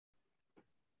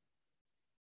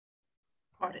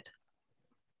started.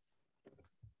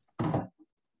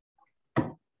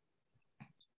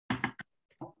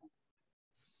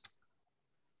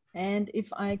 And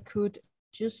if I could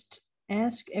just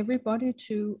ask everybody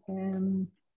to,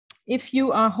 if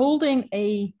you are holding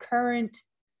a current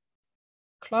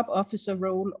club officer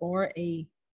role or you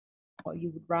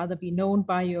would rather be known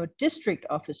by your district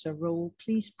officer role,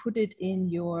 please put it in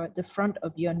the front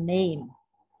of your name.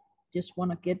 Just want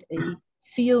to get a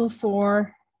feel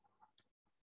for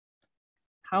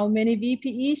how many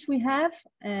VPEs we have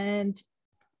and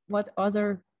what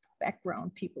other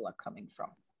background people are coming from.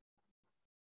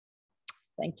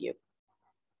 Thank you.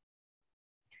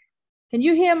 Can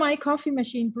you hear my coffee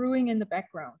machine brewing in the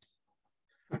background?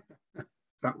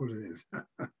 That's what it is.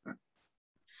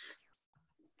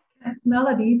 Can't smell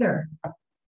it either.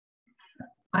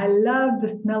 I love the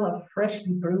smell of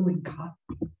freshly brewing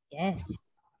coffee. Yes.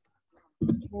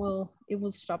 It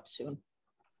will stop soon.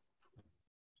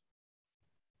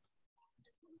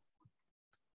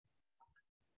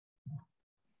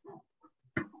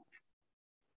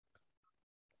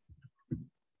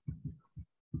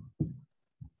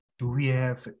 Do we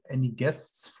have any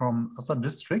guests from other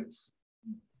districts?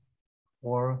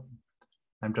 Or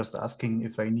I'm just asking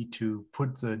if I need to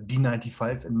put the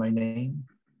D95 in my name,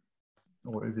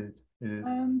 or if it is.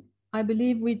 I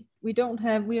believe we don't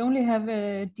have. We only have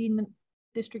a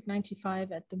District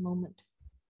 95 at the moment.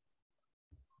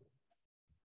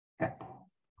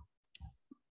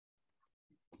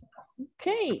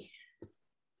 Okay.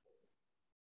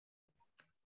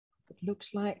 It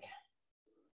looks like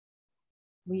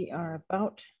we are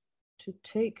about to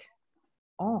take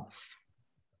off.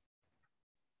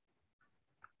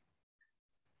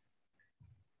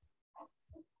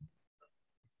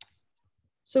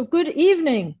 So good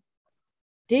evening,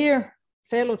 dear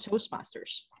fellow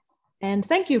Toastmasters, and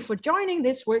thank you for joining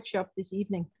this workshop this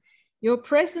evening. Your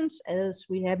presence, as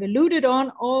we have alluded on,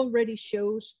 already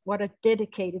shows what a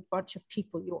dedicated bunch of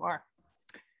people you are.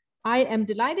 I am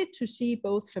delighted to see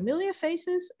both familiar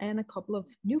faces and a couple of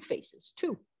new faces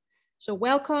too. So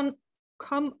welcome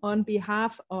on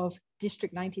behalf of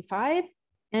District 95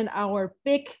 and our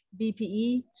big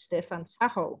VPE, Stefan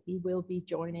Saho. He will be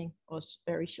joining us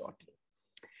very shortly.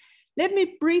 Let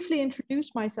me briefly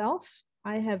introduce myself.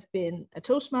 I have been a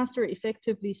Toastmaster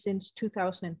effectively since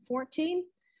 2014,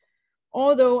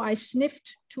 although I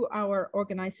sniffed to our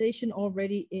organization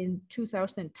already in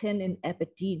 2010 in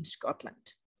Aberdeen,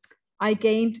 Scotland. I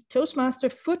gained Toastmaster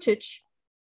footage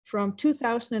from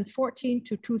 2014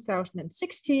 to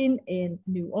 2016 in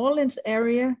New Orleans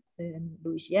area in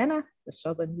Louisiana, the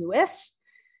southern US,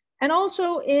 and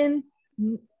also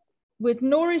with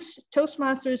Norris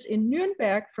Toastmasters in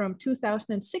Nuremberg from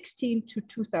 2016 to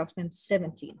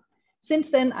 2017. Since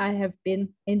then, I have been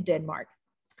in Denmark.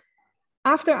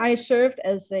 After I served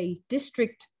as a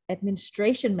district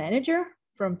administration manager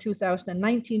from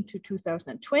 2019 to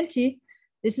 2020,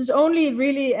 this is only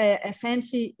really a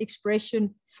fancy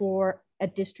expression for a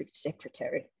district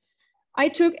secretary. I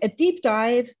took a deep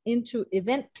dive into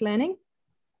event planning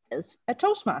as a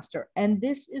Toastmaster, and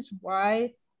this is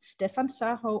why Stefan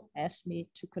Saho asked me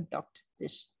to conduct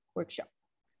this workshop.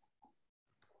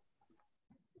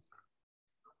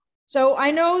 So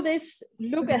I know this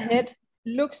look ahead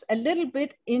looks a little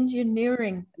bit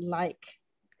engineering-like,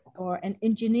 or an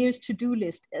engineer's to-do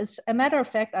list. As a matter of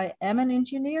fact, I am an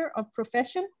engineer of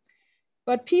profession,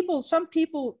 but some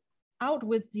people out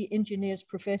with the engineer's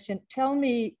profession tell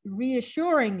me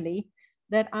reassuringly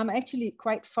that I'm actually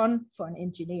quite fun for an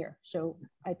engineer. So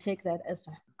I take that as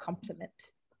a compliment.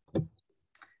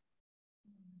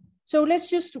 So let's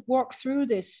just walk through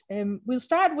this. We'll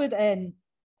start with an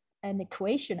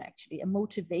equation, actually, a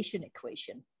motivation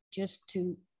equation, just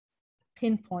to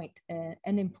pinpoint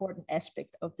an important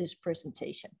aspect of this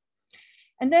presentation.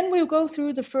 And then we'll go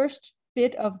through the first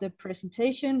bit of the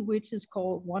presentation, which is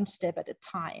called One Step at a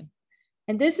Time.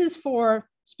 And this is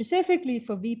specifically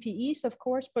for VPEs, of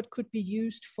course, but could be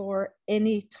used for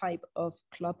any type of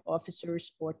club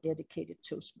officers or dedicated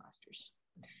Toastmasters.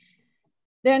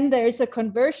 Then there is a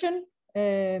conversion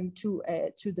to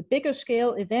the bigger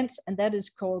scale events, and that is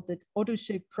called the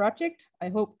Odyssey project. I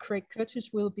hope Craig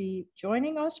Curtis will be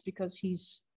joining us because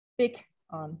he's big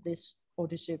on this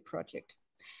Odyssey project.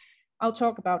 I'll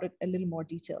talk about it a little more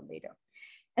detail later.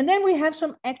 And then we have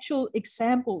some actual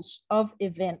examples of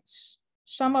events.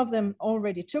 Some of them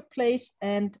already took place,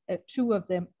 and 2 of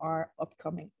them are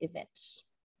upcoming events.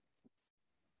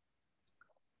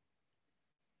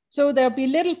 So there'll be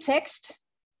little text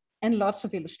and lots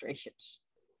of illustrations.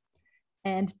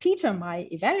 And Peter, my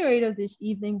evaluator this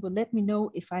evening, will let me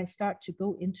know if I start to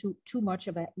go into too much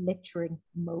of a lecturing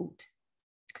mode.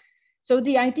 So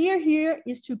the idea here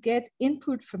is to get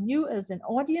input from you as an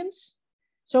audience.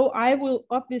 So I will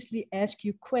obviously ask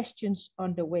you questions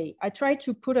on the way. I try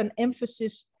to put an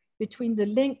emphasis between the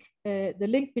link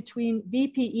between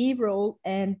VPE role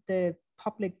and the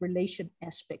public relation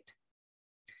aspect.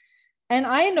 And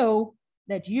I know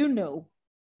that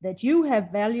you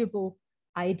have valuable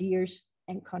ideas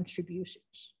and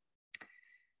contributions.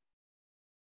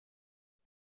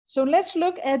 So let's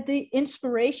look at the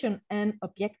inspiration and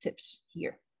objectives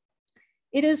here.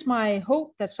 It is my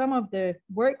hope that some of the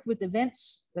work with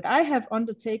events that I have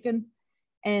undertaken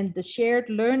and the shared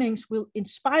learnings will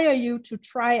inspire you to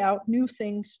try out new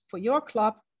things for your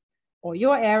club or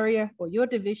your area or your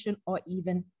division or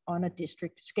even on a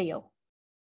district scale.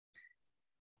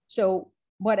 So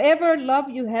whatever love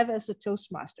you have as a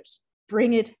Toastmasters,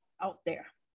 bring it out there.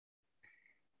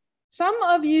 Some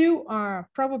of you are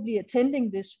probably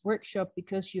attending this workshop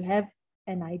because you have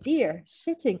an idea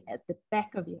sitting at the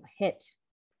back of your head.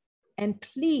 And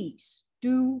please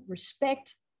do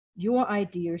respect your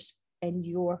ideas and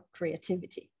your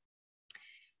creativity.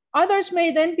 Others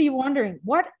may then be wondering,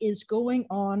 what is going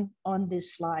on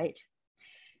this slide?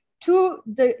 To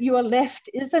your left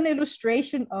is an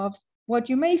illustration of what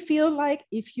you may feel like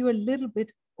if you're a little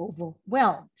bit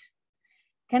overwhelmed.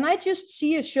 Can I just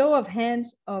see a show of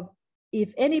hands of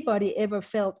if anybody ever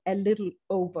felt a little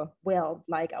overwhelmed,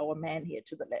 like our man here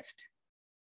to the left?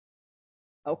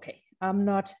 Okay, I'm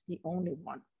not the only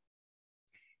one.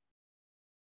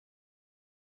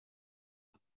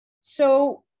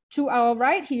 So to our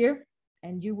right here,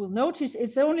 and you will notice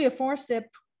it's only a 4-step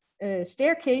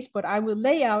staircase, but I will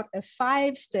lay out a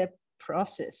 5-step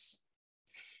process,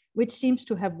 which seems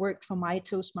to have worked for my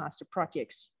Toastmaster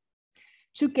projects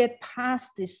to get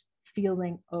past this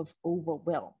feeling of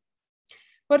overwhelm.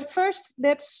 But first,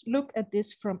 let's look at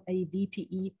this from a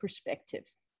VPE perspective.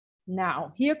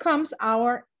 Now, here comes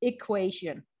our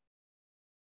equation.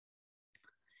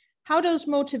 How does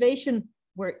motivation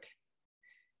work?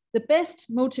 The best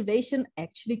motivation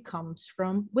actually comes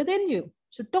from within you.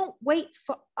 So don't wait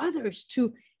for others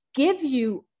to give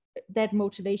you that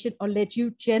motivation or let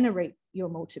you generate your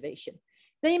motivation.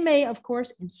 They may, of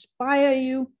course, inspire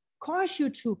you, cause you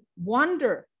to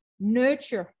wonder,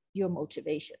 nurture your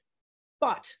motivation.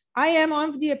 But I am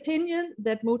of the opinion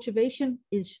that motivation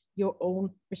is your own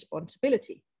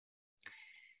responsibility.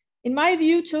 In my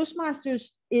view, Toastmasters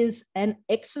is an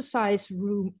exercise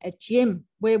room, a gym,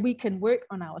 where we can work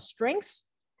on our strengths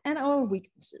and our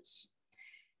weaknesses.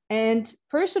 And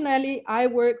personally, I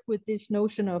work with this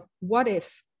notion of what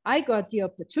if I got the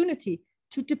opportunity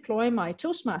to deploy my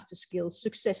Toastmaster skills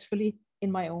successfully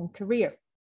in my own career.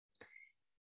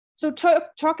 So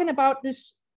talking about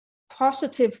this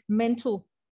positive mental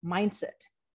mindset,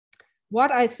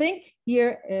 what I think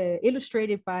here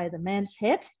illustrated by the man's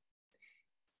head,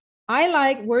 I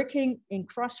like working in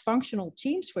cross-functional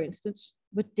teams, for instance,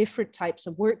 with different types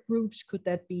of work groups. Could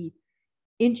that be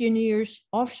engineers,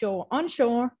 offshore,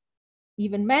 onshore,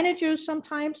 even managers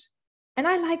sometimes? And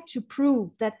I like to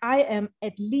prove that I am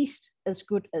at least as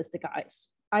good as the guys.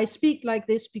 I speak like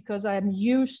this because I am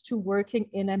used to working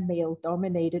in a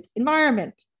male-dominated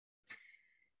environment.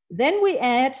 Then we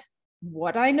add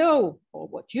what I know or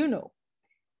what you know.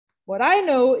 What I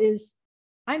know is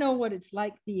I know what it's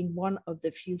like being one of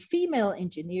the few female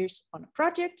engineers on a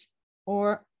project,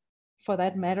 or for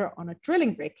that matter, on a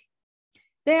drilling rig.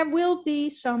 There will be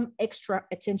some extra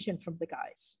attention from the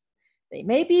guys. They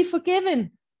may be forgiving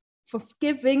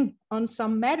on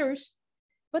some matters,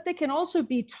 but they can also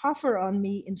be tougher on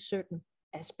me in certain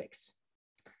aspects.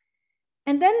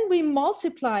 And then we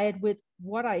multiply it with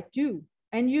what I do.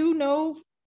 And you know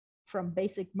from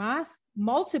basic math,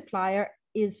 multiplier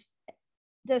is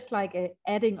just like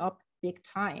adding up big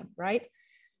time, right?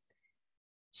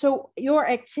 So your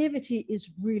activity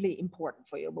is really important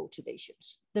for your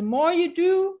motivations. The more you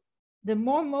do, the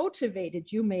more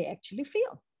motivated you may actually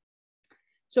feel.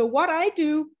 So what I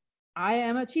do, I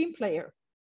am a team player.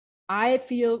 I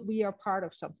feel we are part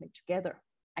of something together.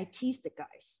 I tease the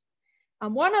guys.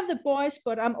 I'm one of the boys,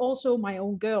 but I'm also my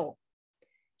own girl.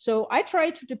 So I try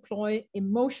to deploy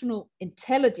emotional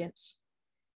intelligence,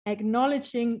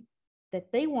 acknowledging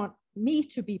that they want me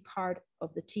to be part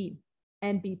of the team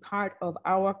and be part of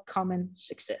our common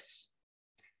success.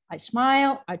 I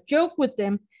smile, I joke with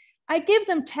them, I give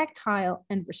them tactile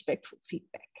and respectful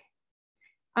feedback.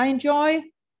 I enjoy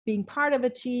being part of a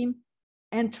team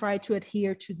and try to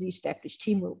adhere to the established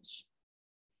team rules.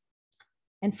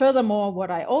 And furthermore, what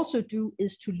I also do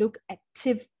is to look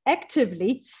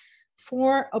actively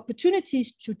for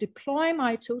opportunities to deploy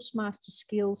my Toastmaster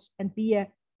skills and be a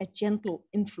gentle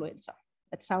influencer.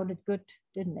 That sounded good,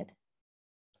 didn't it?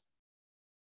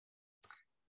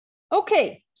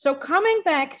 Okay, so coming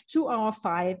back to our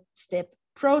 5-step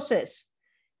process.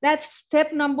 That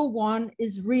step number 1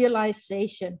 is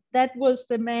realization. That was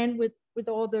the man with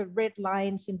all the red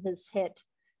lines in his head,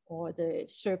 or the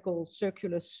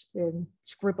circular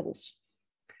scribbles.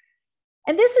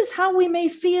 And this is how we may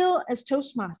feel as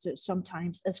Toastmasters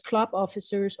sometimes, as club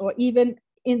officers, or even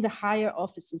in the higher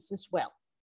offices as well.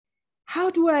 How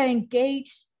do I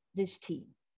engage this team?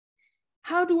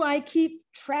 How do I keep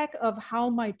track of how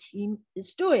my team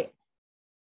is doing?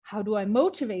 How do I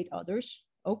motivate others?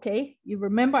 Okay, you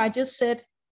remember I just said,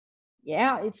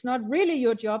 yeah, it's not really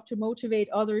your job to motivate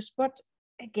others, but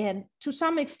again, to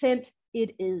some extent,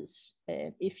 it is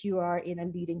if you are in a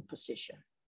leading position.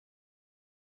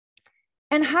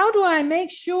 And how do I make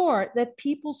sure that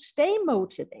people stay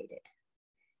motivated?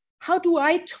 How do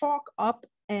I talk up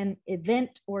an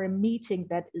event or a meeting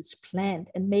that is planned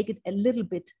and make it a little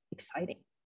bit exciting?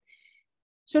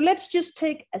 So let's just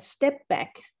take a step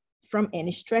back from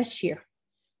any stress here.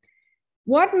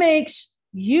 What makes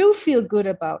you feel good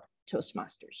about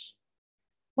Toastmasters?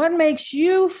 What makes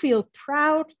you feel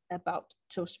proud about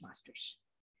Toastmasters?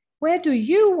 Where do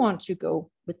you want to go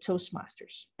with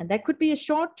Toastmasters? And that could be a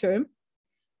short term,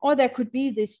 or there could be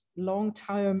this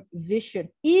long-term vision,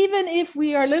 even if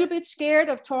we are a little bit scared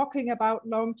of talking about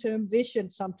long-term vision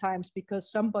sometimes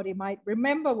because somebody might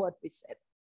remember what we said.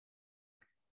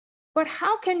 But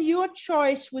how can your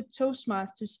choice with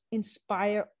Toastmasters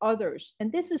inspire others?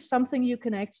 And this is something you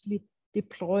can actually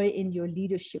deploy in your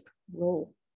leadership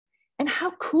role. And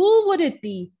how cool would it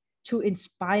be to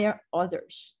inspire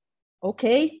others?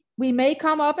 Okay, we may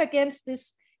come up against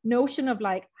this notion of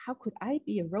like, how could I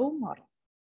be a role model?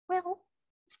 Well,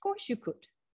 of course you could.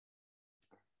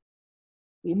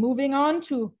 We're moving on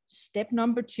to step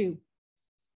number 2.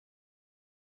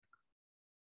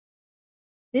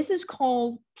 This is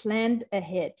called planned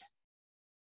ahead.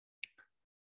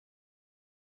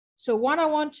 So what I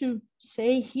want to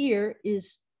say here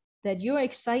is that your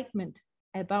excitement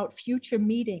about future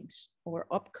meetings or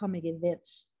upcoming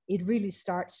events, it really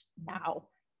starts now.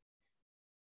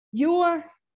 Your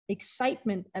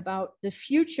excitement about the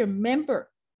future member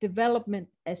development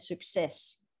as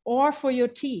success, or for your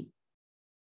team,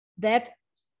 that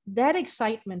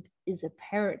excitement is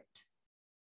apparent.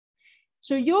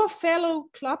 So your fellow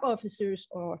club officers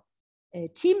or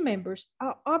team members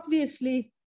are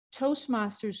obviously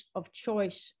Toastmasters of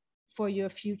choice for your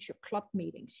future club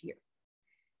meetings here,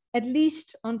 at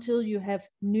least until you have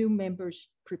new members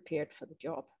prepared for the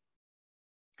job.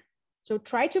 So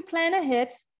try to plan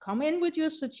ahead, come in with your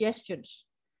suggestions,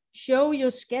 show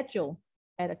your schedule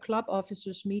at a club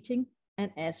officers meeting,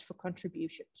 and ask for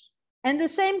contributions. And the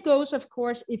same goes, of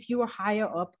course, if you are higher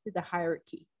up the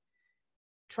hierarchy.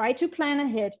 Try to plan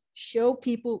ahead, show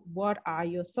people what are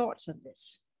your thoughts on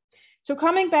this. So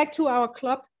coming back to our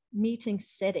club meeting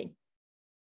setting,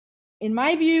 in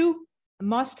my view,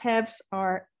 must-haves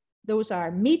are, those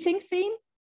are meeting theme,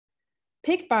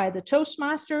 picked by the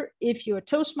Toastmaster. If your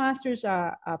Toastmasters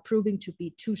are proving to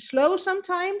be too slow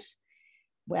sometimes,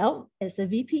 well, as a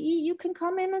VPE, you can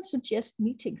come in and suggest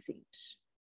meeting themes.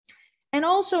 And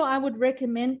also, I would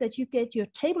recommend that you get your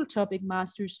table topic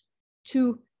masters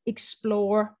to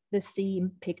explore the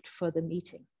theme picked for the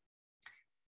meeting.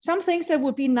 Some things that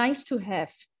would be nice to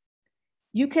have.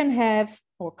 You can have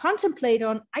or contemplate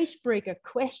on icebreaker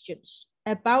questions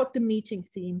about the meeting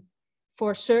theme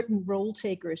for certain role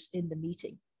takers in the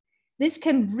meeting. This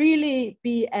can really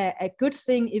be a good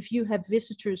thing if you have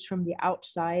visitors from the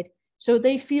outside, so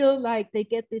they feel like they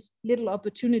get this little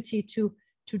opportunity to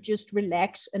just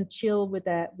relax and chill with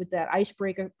that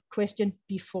icebreaker question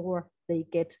before they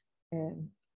get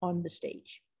on the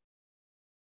stage.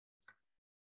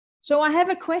 So I have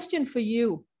a question for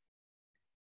you.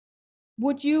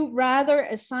 Would you rather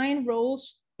assign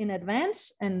roles in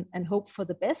advance and hope for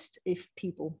the best if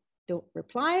people don't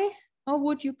reply, or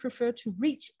would you prefer to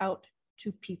reach out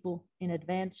to people in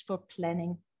advance for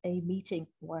planning a meeting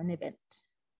or an event?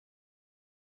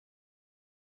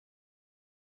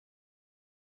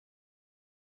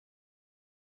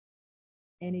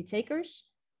 Any takers?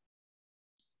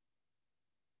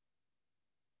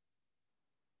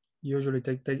 Usually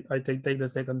I take the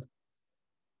second.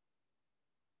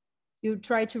 You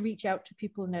try to reach out to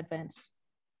people in advance.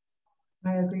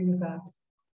 I agree with that.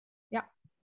 Yeah.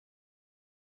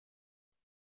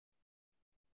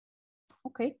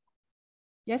 Okay.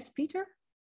 Yes, Peter?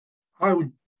 I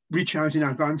would reach out in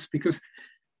advance because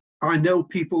I know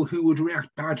people who would react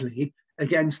badly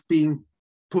against being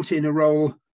put in a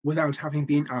role without having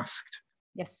been asked.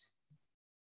 Yes.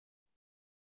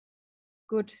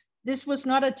 Good. This was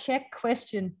not a check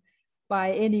question,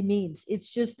 by any means.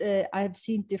 It's just I've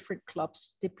seen different clubs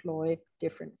deploy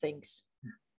different things.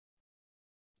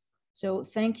 So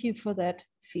thank you for that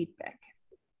feedback.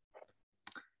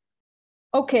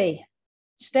 Okay,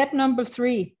 step number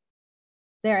 3.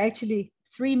 There are actually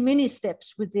 3 mini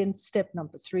steps within step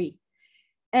number 3.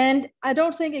 And I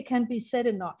don't think it can be said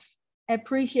enough.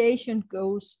 Appreciation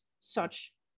goes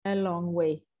such a long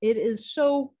way. It is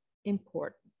so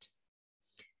important.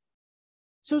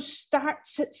 So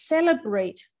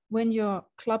celebrate when your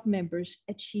club members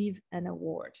achieve an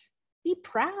award. Be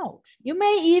proud. You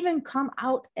may even come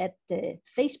out at the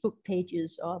Facebook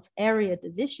pages of area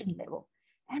division level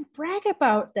and brag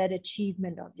about that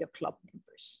achievement of your club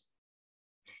members.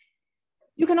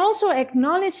 You can also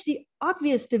acknowledge the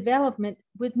obvious development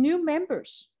with new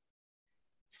members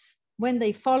when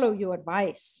they follow your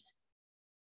advice.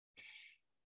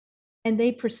 And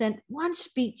they present 1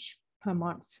 speech per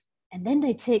month, and then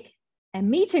they take a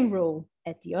meeting role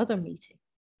at the other meeting.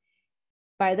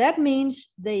 By that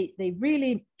means, they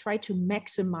really try to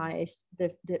maximize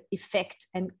the effect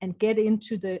and get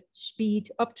into the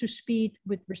speed, up to speed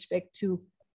with respect to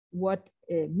what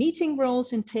meeting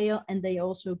roles entail, and they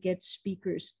also get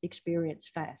speakers experience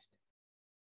fast.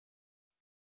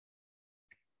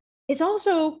 It's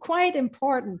also quite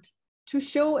important to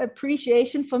show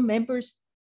appreciation for members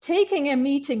taking a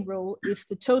meeting role if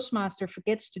the Toastmaster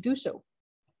forgets to do so.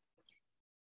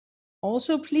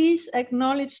 Also, please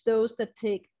acknowledge those that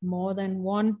take more than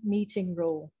 1 meeting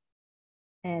role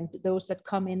and those that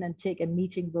come in and take a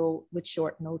meeting role with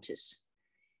short notice.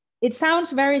 It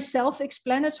sounds very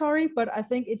self-explanatory, but I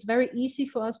think it's very easy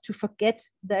for us to forget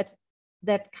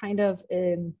that kind of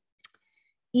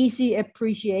easy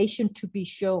appreciation to be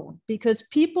shown, because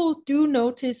people do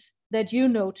notice that you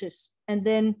notice, and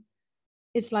then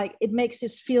it's like it makes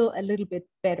us feel a little bit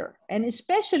better. And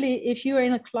especially if you're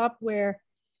in a club where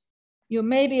you're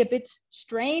maybe a bit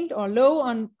strained or low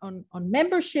on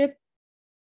membership,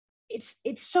 it's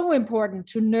so important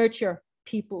to nurture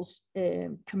people's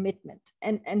commitment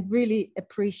and really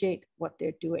appreciate what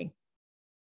they're doing.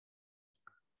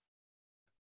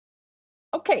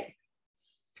 Okay,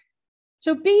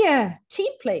 so be a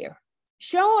team player.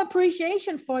 Show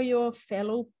appreciation for your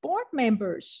fellow board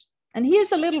members. And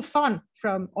here's a little fun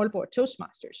from Roedbro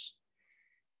Toastmasters.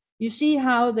 You see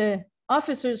how the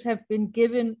officers have been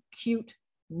given cute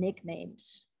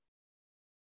nicknames.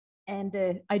 And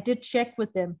I did check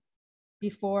with them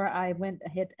before I went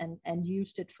ahead and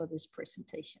used it for this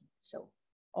presentation. So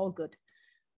all good.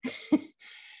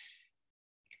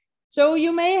 So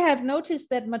you may have noticed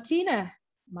that Martina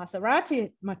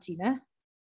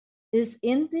is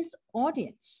in this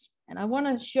audience. And I want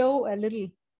to show a little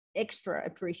extra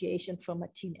appreciation for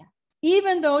Martina,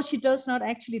 even though she does not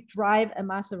actually drive a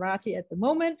Maserati at the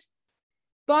moment,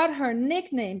 but her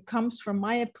nickname comes from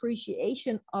my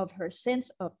appreciation of her sense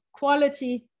of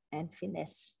quality and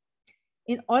finesse.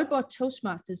 In Roedbro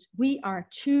Toastmasters, we are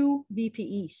 2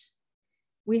 VPEs.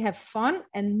 We have fun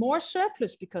and more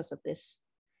surplus because of this.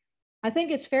 I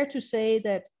think it's fair to say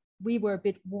that we were a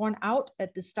bit worn out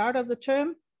at the start of the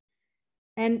term,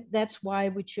 and that's why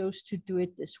we chose to do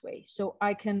it this way. So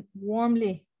I can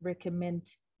warmly recommend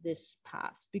this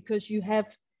path, because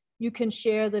you can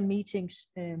share the meetings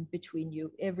between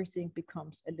you. Everything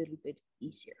becomes a little bit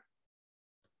easier.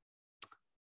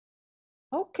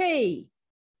 Okay.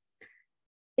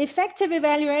 Effective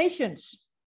evaluations.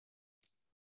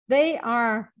 They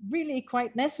are really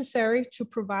quite necessary to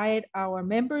provide our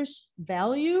members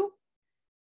value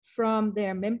from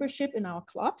their membership in our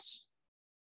clubs.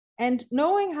 And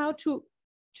knowing how to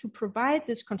provide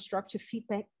this constructive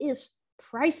feedback is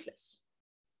priceless.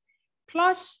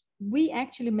 Plus, we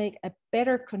actually make a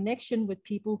better connection with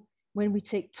people when we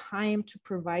take time to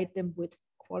provide them with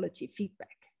quality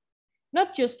feedback,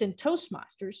 not just in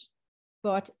Toastmasters,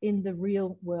 but in the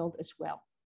real world as well.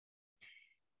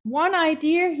 One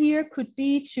idea here could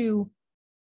be to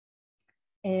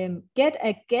get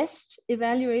a guest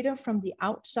evaluator from the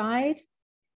outside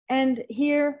and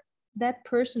hear that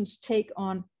person's take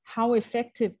on how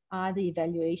effective are the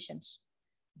evaluations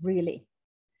really.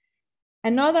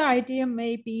 Another idea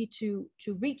may be to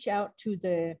reach out to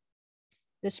the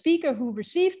speaker who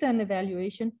received an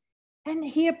evaluation and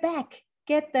hear back,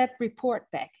 get that report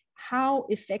back. How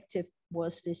effective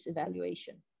was this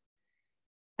evaluation?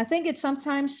 I think it's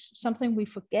sometimes something we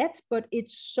forget, but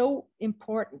it's so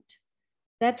important.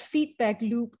 That feedback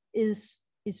loop is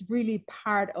really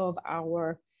part of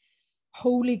our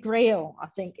holy grail, I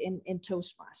think, in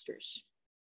Toastmasters.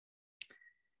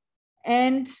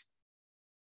 And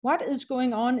what is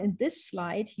going on in this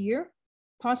slide here,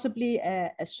 possibly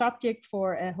a subject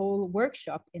for a whole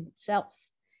workshop in itself.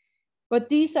 But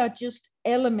these are just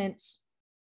elements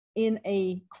in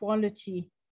a quality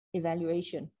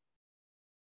evaluation.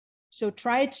 So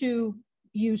try to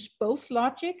use both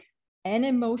logic and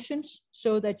emotions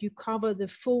so that you cover the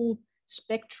full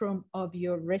spectrum of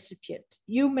your recipient.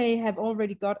 You may have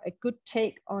already got a good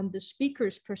take on the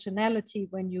speaker's personality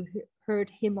when you heard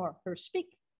him or her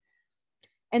speak.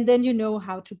 And then you know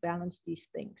how to balance these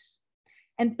things.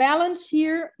 And balance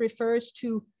here refers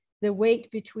to the weight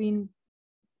between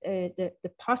the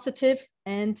positive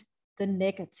and the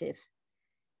negative.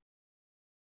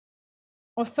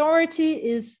 Authority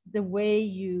is the way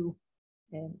you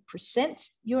present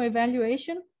your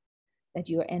evaluation, that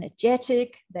you're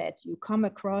energetic, that you come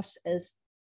across as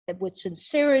with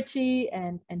sincerity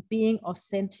and being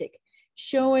authentic,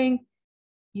 showing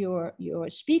your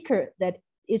speaker that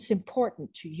it's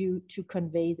important to you to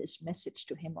convey this message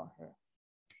to him or her.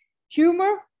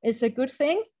 Humor is a good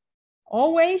thing.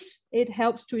 Always, it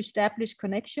helps to establish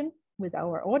connection with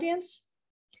our audience.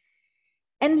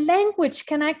 And language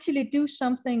can actually do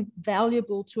something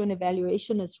valuable to an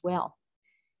evaluation as well.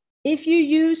 If you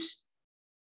use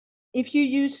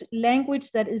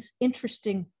language that is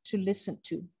interesting to listen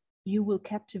to, you will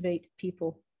captivate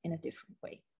people in a different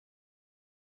way.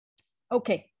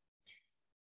 Okay.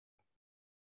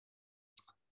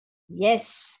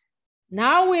 Yes.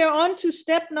 Now we are on to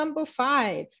step number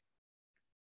 5.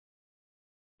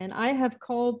 And I have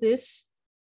called this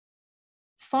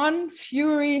fun,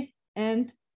 fury,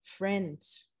 and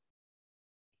friends.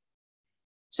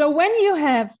 So when you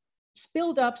have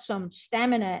built up some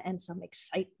stamina and some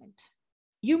excitement,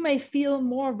 you may feel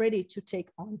more ready to take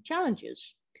on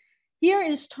challenges. Here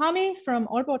is Tommy from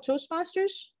Roedbro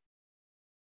Toastmasters.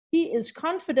 He is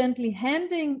confidently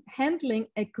handling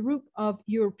a group of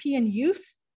European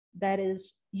youth, that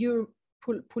is, your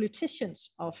politicians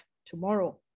of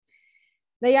tomorrow.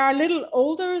 They are a little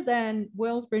older than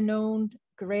world-renowned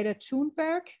Greta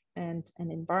Thunberg and an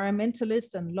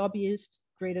environmentalist and lobbyist,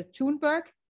 Greta Thunberg,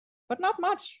 but not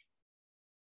much.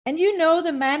 And you know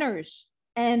the manners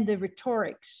and the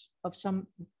rhetorics of some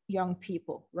young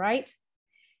people, right?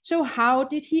 So how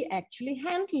did he actually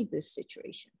handle this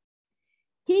situation?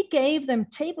 He gave them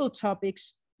table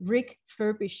topics Rick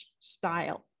Furbish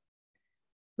style.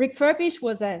 Rick Furbish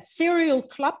was a serial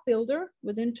club builder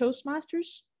within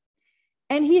Toastmasters.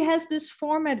 And he has this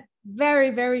format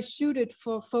very, very suited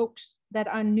for folks that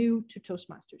are new to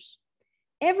Toastmasters.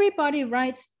 Everybody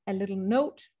writes a little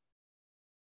note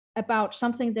about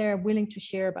something they're willing to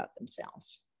share about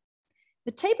themselves.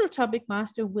 The table topic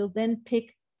master will then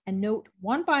pick a note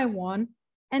one by one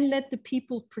and let the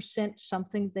people present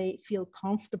something they feel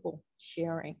comfortable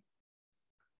sharing.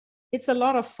 It's a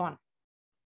lot of fun.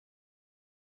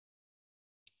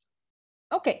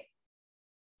 Okay.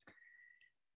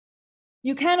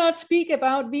 You cannot speak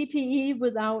about VPE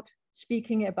without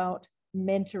speaking about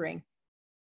mentoring.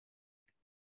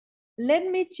 Let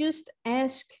me just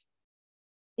ask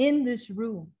in this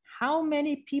room, how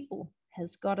many people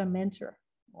has got a mentor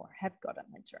or have got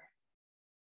a mentor?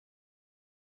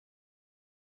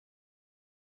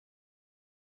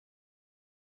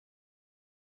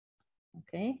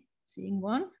 Okay, seeing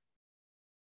one.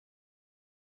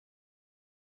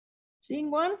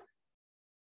 Seeing one?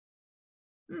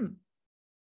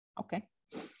 Okay.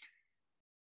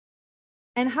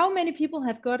 And how many people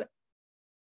have got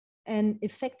an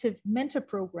effective mentor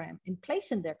program in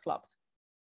place in their club?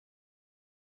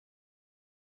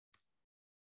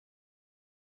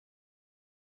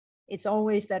 It's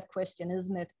always that question,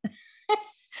 isn't it?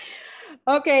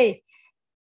 Okay.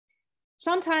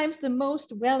 Sometimes the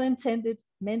most well-intended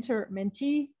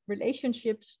mentor-mentee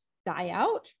relationships die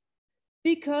out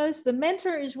because the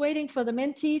mentor is waiting for the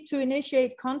mentee to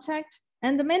initiate contact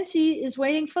and the mentee is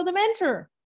waiting for the mentor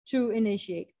to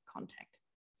initiate contact.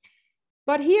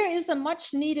 But here is a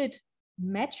much needed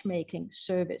matchmaking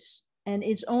service, and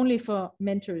it's only for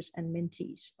mentors and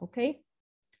mentees, okay?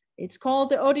 It's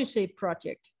called the Odyssey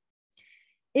Project.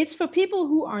 It's for people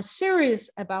who are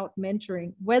serious about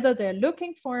mentoring, whether they're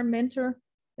looking for a mentor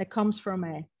that comes from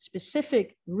a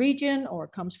specific region or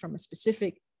comes from a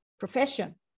specific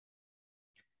profession,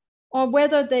 or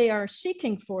whether they are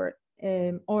seeking for it,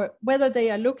 or whether they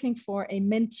are looking for a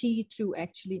mentee to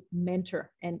actually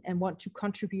mentor and want to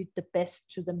contribute the best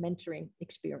to the mentoring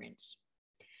experience.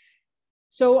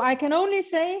 So I can only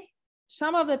say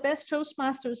some of the best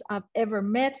Toastmasters I've ever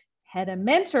met had a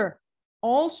mentor,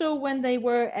 also when they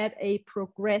were at a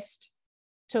progressed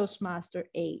Toastmaster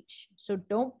age. So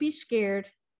don't be scared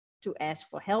to ask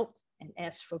for help and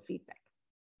ask for feedback.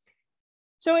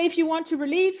 So if you want to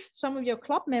relieve some of your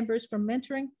club members from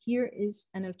mentoring, here is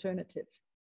an alternative.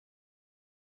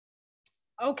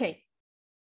 Okay,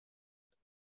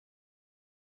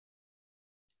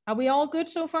 Are we all good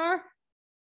so far?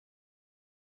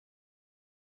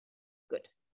 Good.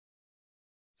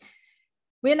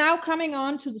 We're now coming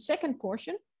on to the second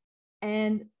portion,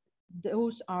 and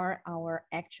those are our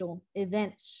actual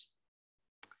events.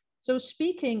 So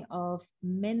speaking of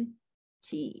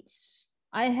mentees,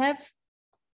 I have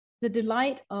the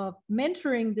delight of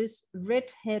mentoring this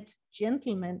red-haired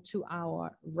gentleman to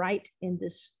our right in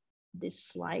this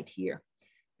slide here.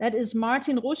 That is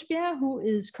Martin Roedbro, who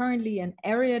is currently an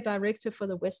area director for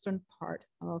the western part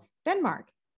of Denmark.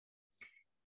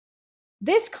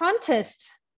 This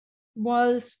contest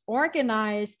was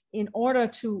organized in order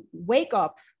to wake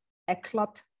up a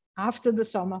club after the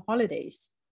summer holidays.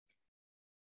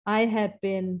 I had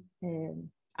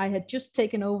just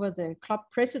taken over the club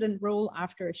president role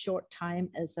after a short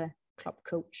time as a club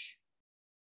coach.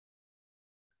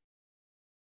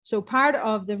 So part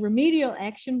of the remedial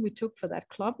action we took for that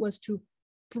club was to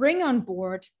bring on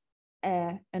board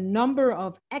a number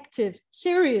of active,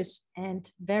 serious, and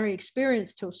very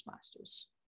experienced Toastmasters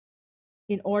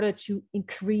in order to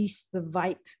increase the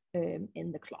vibe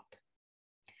in the club.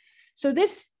 So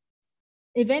this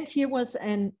event here was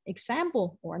an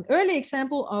example, or an early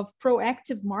example, of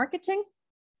proactive marketing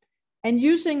and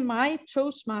using my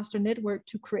Toastmaster network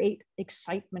to create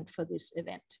excitement for this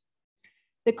event.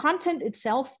 The content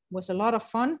itself was a lot of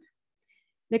fun.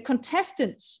 The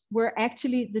contestants were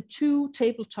actually the two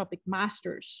table topic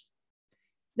masters.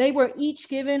 They were each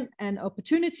given an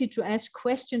opportunity to ask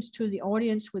questions to the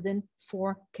audience within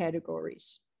 4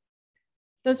 categories.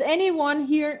 Does anyone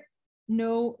here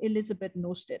know Elisabeth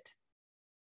Nosted?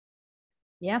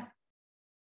 Yeah?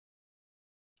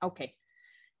 Okay.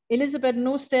 Elisabeth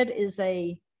Nosted is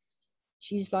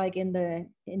she's like in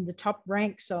the top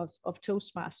ranks of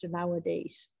Toastmaster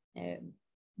nowadays.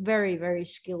 Very, very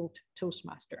skilled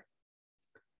Toastmaster.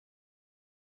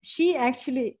 She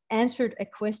actually answered a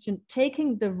question,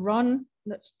 taking the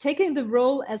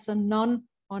role as a nun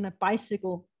on a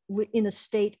bicycle in a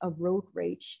state of road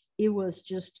rage. It was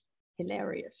just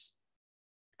hilarious.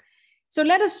 So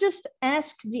let us just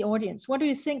ask the audience, what do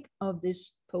you think of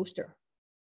this poster?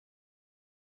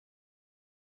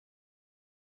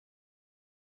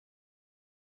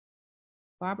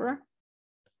 Barbara?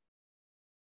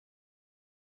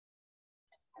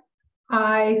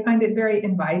 I find it very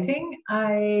inviting.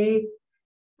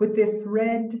 With this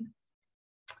red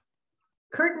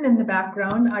curtain in the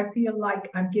background, I feel like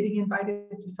I'm getting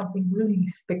invited to something really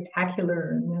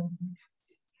spectacular. And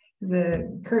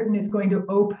the curtain is going to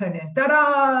open and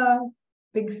ta-da!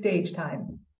 Big stage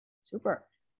time. Super.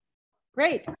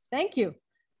 Great. Thank you.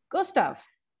 Gustav.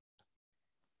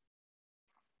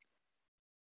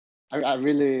 I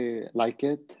really like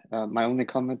it. My only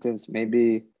comment is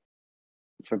maybe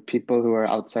for people who are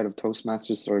outside of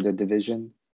Toastmasters or the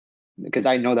division, because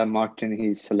I know that Martin,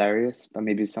 he's hilarious, but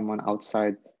maybe someone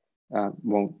outside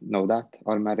won't know that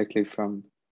automatically from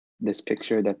this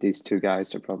picture, that these two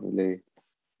guys are probably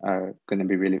going to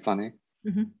be really funny.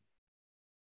 Mm-hmm.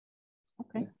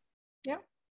 Okay. Yeah.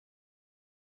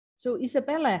 So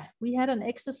Isabella, we had an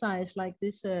exercise like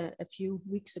this a few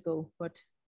weeks ago, but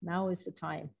now is the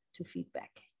time to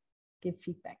give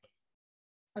feedback.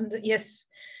 And yes,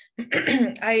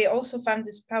 I also found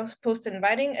this post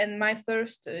inviting, and my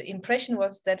first impression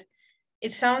was that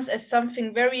it looks as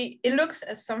something very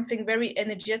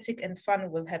energetic and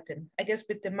fun will happen. I guess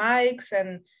with the mics,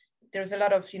 and there's a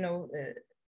lot of,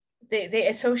 they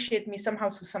associate me somehow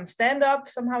to some stand-up,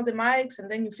 somehow the mics,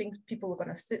 and then you think people are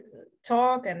gonna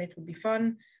talk and it will be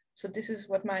fun. So this is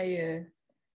what my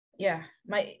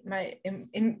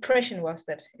impression was,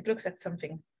 that it looks like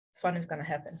something fun is gonna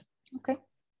happen. Okay.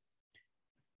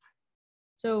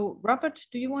 So Robert,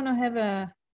 do you want to have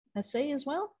a say as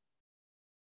well?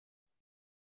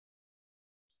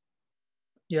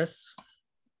 Yes.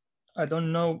 I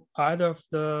don't know either of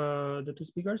the two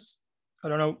speakers. I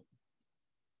don't know.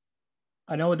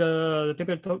 I know the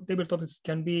table topics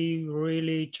can be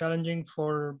really challenging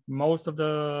for most of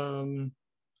the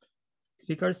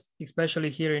speakers,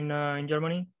 especially here in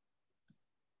Germany.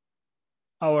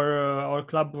 Our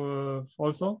club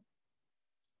also.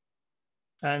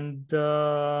 And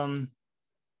I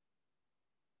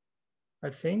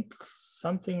think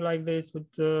something like this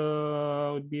would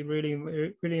be really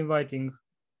inviting.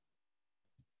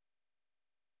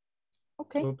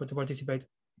 Okay. To participate.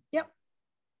 Yeah.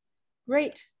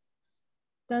 Great.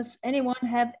 Does anyone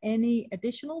have any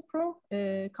additional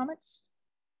comments?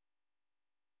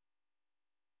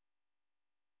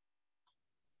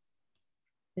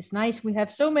 It's nice. We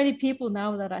have so many people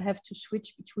now that I have to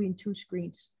switch between 2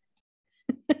 screens.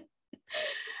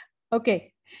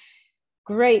 Okay,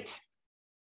 great.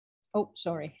 Oh,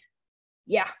 sorry.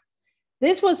 Yeah,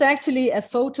 This was actually a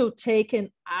photo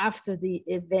taken after the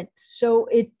event, so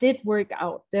it did work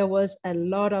out. There was a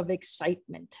lot of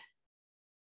excitement.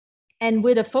 And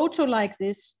with a photo like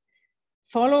this,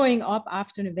 following up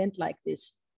after an event like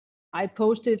this, I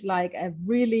posted like a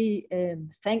really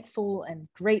thankful and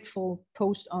grateful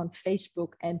post on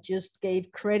Facebook and just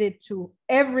gave credit to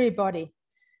everybody.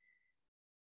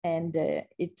 And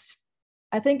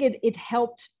I think it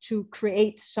helped to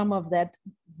create some of that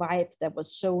vibe that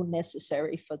was so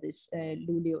necessary for this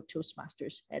Luleå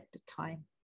Toastmasters at the time.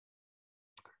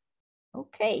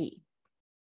 Okay.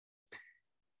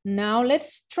 Now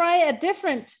let's try a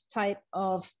different type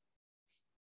of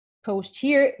post.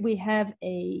 Here we have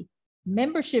a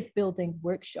membership building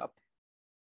workshop.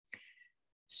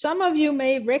 Some of you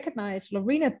may recognize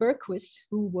Lorena Bergquist,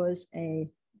 who was a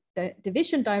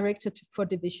division director for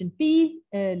Division B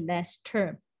last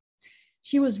term.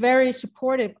 She was very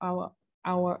supportive of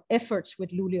our efforts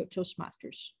with Luleå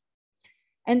Toastmasters.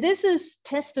 And this is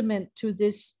testament to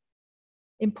this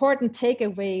important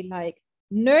takeaway, like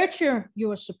nurture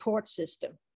your support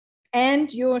system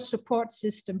and your support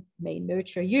system may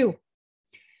nurture you.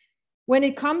 When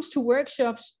it comes to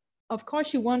workshops, of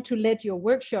course, you want to let your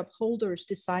workshop holders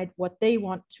decide what they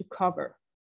want to cover.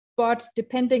 But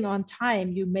depending on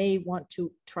time, you may want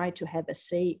to try to have a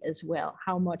say as well.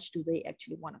 How much do they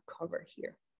actually want to cover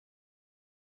here?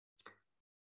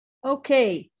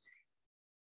 Okay.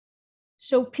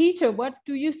 So Peter, what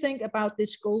do you think about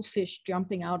this goldfish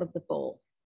jumping out of the bowl?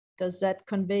 Does that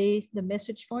convey the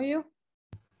message for you?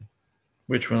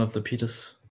 Which one of the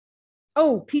Peters?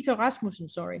 Oh, Peter Rasmussen,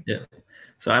 sorry. Yeah.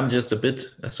 So I'm just a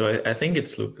bit, so I think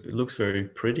it looks very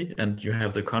pretty, and you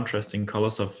have the contrasting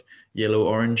colors of yellow,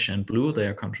 orange, and blue. They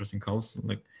are contrasting colors,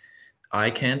 like eye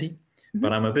candy. Mm-hmm.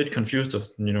 But I'm a bit confused of,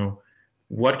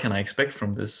 what can I expect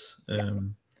from this?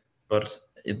 But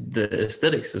the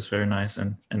aesthetics is very nice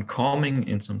and calming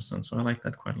in some sense. So I like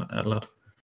that quite a lot.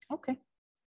 Okay,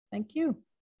 thank you.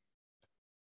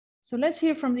 So let's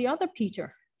hear from the other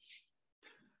Peter.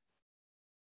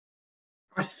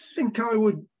 I think I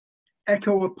would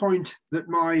echo a point that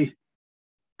my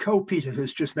co-Peter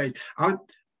has just made.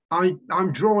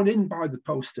 I'm drawn in by the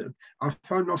poster. I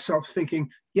found myself thinking,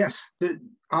 yes,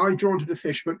 I'm drawn to the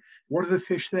fish, but what are the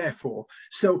fish there for?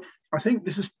 So I think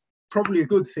this is probably a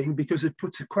good thing because it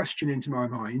puts a question into my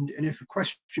mind. And if a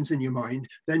question's in your mind,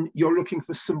 then you're looking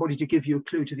for somebody to give you a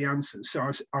clue to the answer. So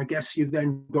I guess you've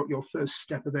then got your first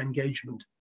step of engagement.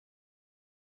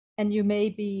 And you may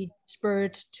be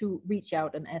spurred to reach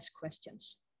out and ask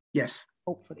questions. Yes.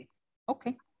 Hopefully.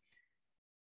 Okay.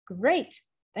 Great.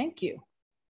 Thank you.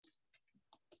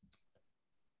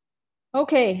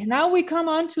 Okay, now we come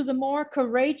on to the more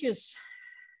courageous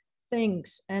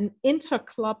things, an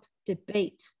inter-club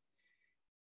debate.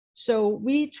 So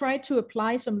we try to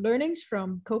apply some learnings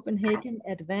from Copenhagen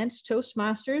Advanced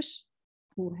Toastmasters,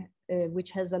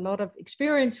 which has a lot of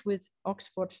experience with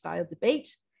Oxford style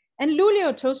debates. And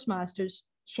Luleå Toastmasters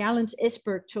challenge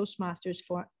Esbjerg Toastmasters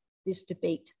for this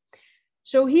debate.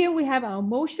 So here we have our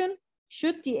motion: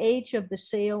 should the age of the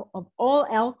sale of all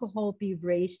alcohol be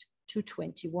raised to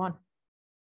 21?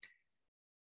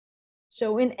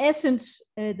 So in essence,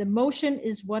 the motion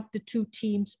is what the two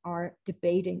teams are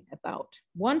debating about.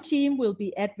 One team will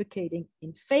be advocating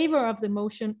in favor of the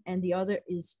motion and the other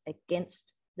is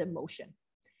against the motion.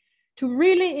 To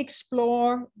really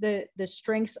explore the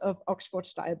strengths of Oxford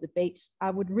style debates,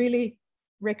 I would really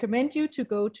recommend you to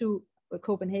go to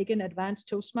Copenhagen Advanced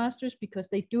Toastmasters because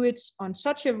they do it on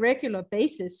such a regular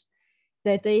basis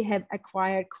that they have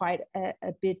acquired quite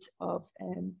a bit of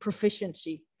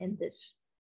proficiency in this.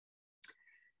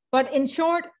 But in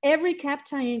short, every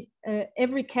captain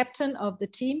of the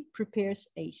team prepares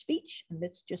a speech. And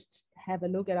let's just have a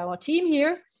look at our team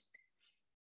here.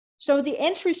 So the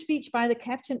entry speech by the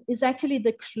captain is actually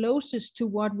the closest to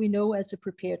what we know as a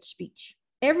prepared speech.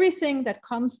 Everything that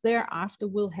comes thereafter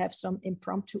will have some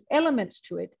impromptu elements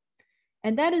to it.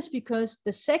 And that is because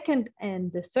the second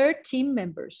and the third team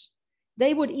members,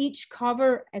 they would each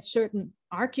cover a certain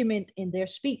argument in their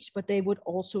speech, but they would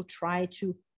also try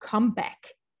to come back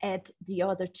at the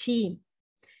other team.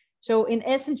 So in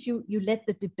essence, you let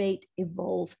the debate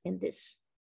evolve in this.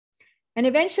 And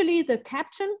eventually the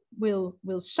captain will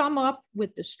sum up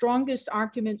with the strongest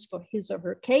arguments for his or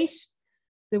her case.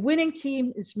 The winning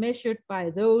team is measured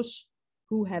by those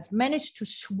who have managed to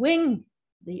swing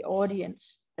the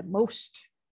audience the most.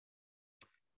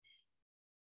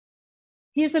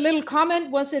 Here's a little comment.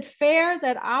 Was it fair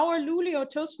that our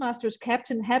Luleå Toastmasters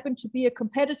captain happened to be a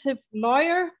competitive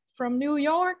lawyer from New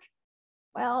York?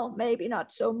 Well, maybe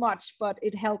not so much, but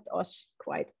it helped us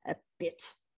quite a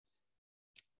bit.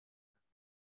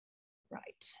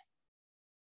 Right.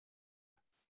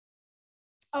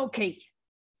 Okay.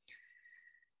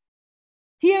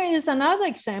 Here is another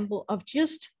example of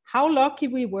just how lucky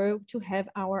we were to have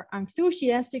our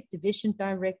enthusiastic division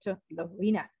director,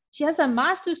 Lorena. She has a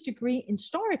master's degree in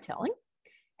storytelling,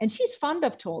 and she's fond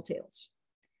of tall tales.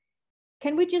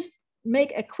 Can we just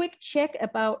make a quick check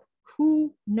about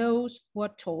who knows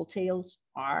what tall tales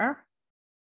are?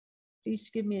 Please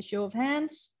give me a show of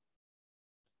hands.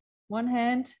 1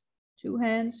 hand, 2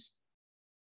 hands,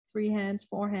 3 hands,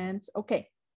 4 hands. Okay.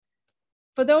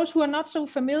 For those who are not so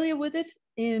familiar with it,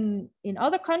 in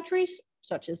other countries,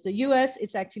 such as the US,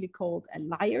 it's actually called a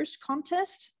liar's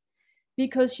contest,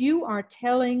 because you are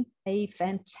telling a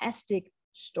fantastic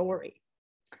story.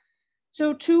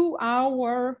 So to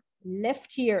our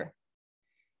left here,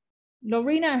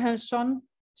 Lorena and her son,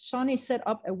 Sonny, set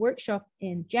up a workshop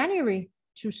in January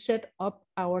to set up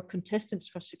our contestants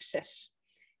for success.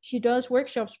 She does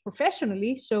workshops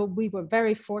professionally, so we were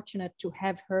very fortunate to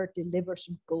have her deliver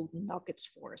some golden nuggets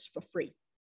for us for free.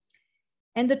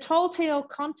 And the tall tale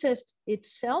contest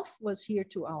itself was here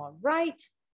to our right,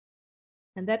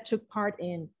 and that took part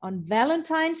on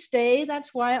Valentine's Day.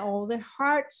 That's why all the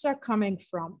hearts are coming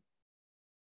from.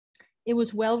 It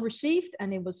was well received,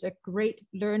 and it was a great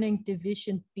learning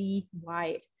Division B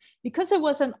wide. Because it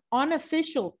was an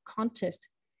unofficial contest,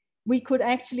 we could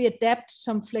actually adapt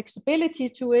some flexibility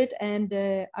to it. And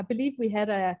I believe we had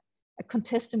a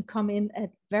contestant come in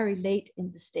at very late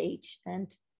in the stage,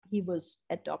 and he was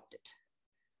adopted.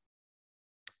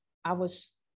 I was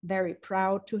very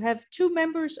proud to have 2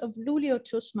 members of Luleå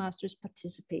Toastmasters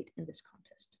participate in this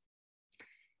contest.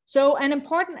 So an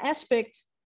important aspect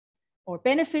or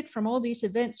benefit from all these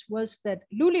events was that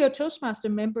Luleå Toastmaster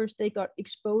members, they got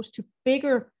exposed to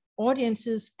bigger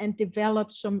audiences and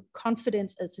developed some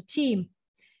confidence as a team.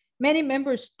 Many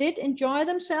members did enjoy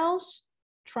themselves,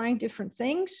 trying different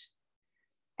things.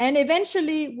 And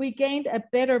eventually we gained a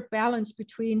better balance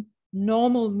between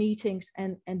normal meetings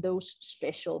and those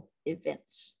special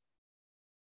events.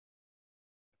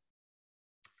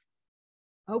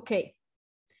 Okay,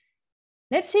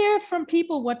 let's hear from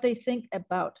people what they think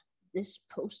about this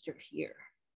poster here.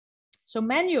 So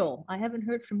Manuel, I haven't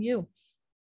heard from you.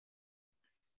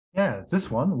 Yeah,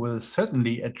 this one will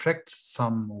certainly attract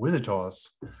some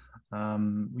visitors.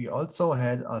 We also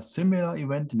had a similar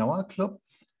event in our club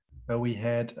where we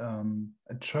had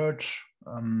a church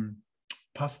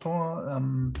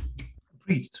pastor,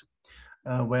 priest,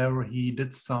 where he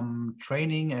did some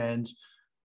training, and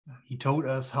he told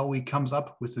us how he comes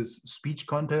up with this speech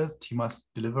contest. He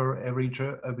must deliver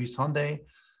every Sunday.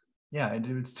 Yeah, and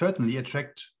it will certainly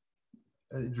attract.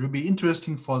 It will be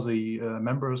interesting for the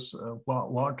members who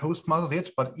are Toastmasters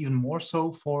yet, but even more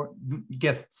so for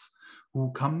guests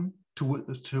who come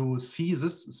to see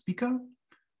this speaker.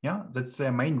 Yeah, that's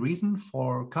their main reason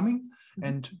for coming.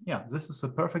 And yeah, this is a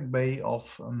perfect way of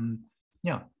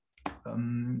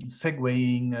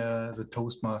segueing the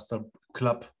Toastmaster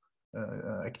Club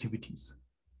activities.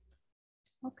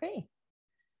 Okay,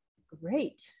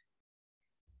 great.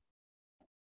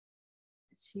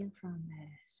 Let's hear from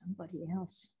somebody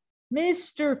else.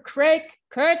 Mr. Craig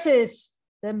Curtis,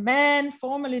 the man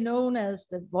formerly known as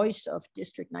the voice of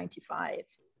District 95.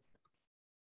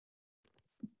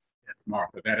 Yes,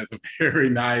 Martha, that is a very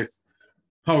nice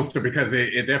poster, because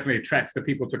it definitely attracts the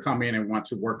people to come in and want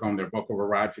to work on their vocal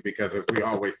variety, because as we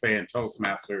always say in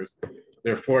Toastmasters,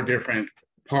 there are 4 different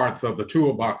parts of the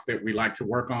toolbox that we like to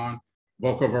work on: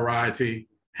 vocal variety,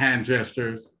 hand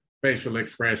gestures, facial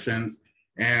expressions,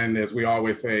 and as we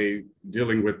always say,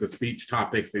 dealing with the speech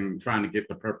topics and trying to get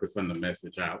the purpose and the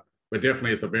message out. But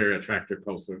definitely it's a very attractive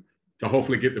poster to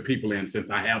hopefully get the people in, since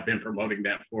I have been promoting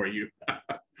that for you.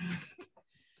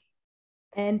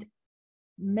 And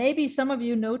maybe some of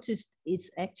you noticed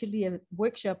it's actually a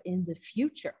workshop in the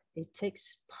future. It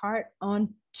takes part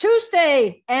on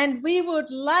Tuesday, and we would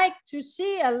like to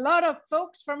see a lot of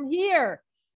folks from here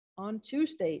on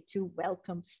Tuesday to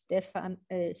welcome Stephen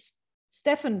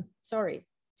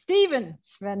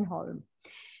Svenholm.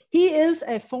 He is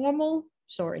a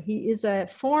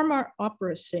former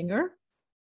opera singer.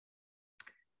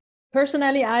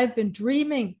 Personally, I've been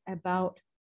dreaming about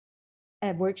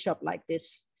a workshop like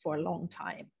this for a long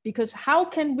time, because how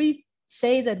can we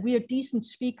say that we are decent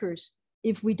speakers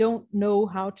if we don't know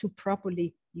how to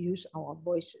properly use our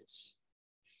voices?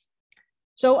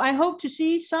 So I hope to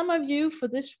see some of you for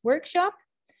this workshop.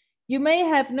 You may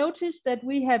have noticed that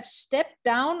we have stepped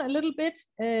down a little bit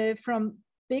from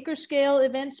bigger scale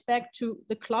events back to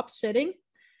the club setting.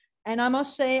 And I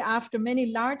must say, after many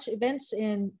large events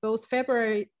in both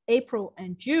February, April,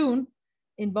 and June,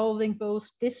 involving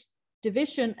both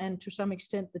division and to some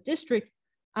extent the district,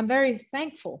 I'm very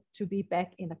thankful to be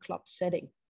back in a club setting.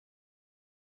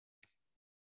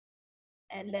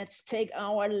 And let's take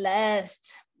our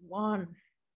last one.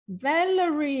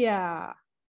 Valeria,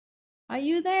 are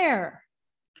you there?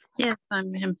 Yes,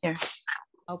 I'm here.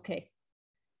 Okay.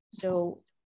 So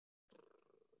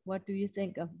what do you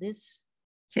think of this?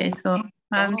 Okay, so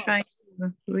I'm trying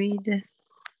to read this.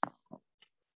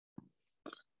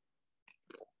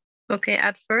 Okay,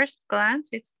 at first glance,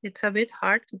 it's a bit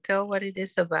hard to tell what it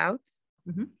is about.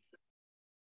 Mm-hmm.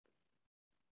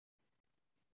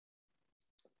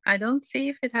 I don't see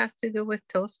if it has to do with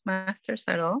Toastmasters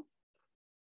at all.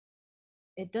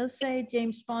 It does say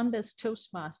James Bond as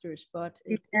Toastmasters, but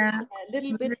it Yeah. is a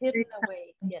little bit hidden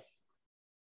away. Yes.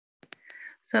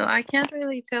 So I can't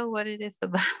really tell what it is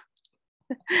about.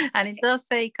 And it does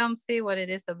say, come see what it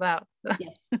is about. So.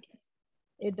 Yes,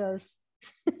 it does.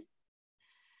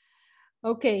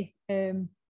 Okay.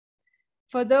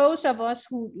 For those of us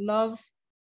who love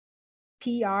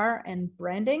PR and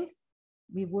branding,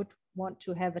 we would want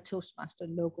to have a Toastmaster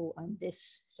logo on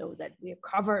this so that we're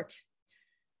covered,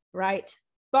 right?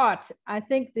 But I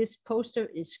think this poster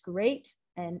is great,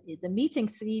 and the meeting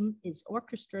theme is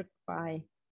orchestrated by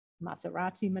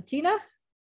Maserati Martina.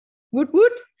 Woot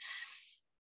woot.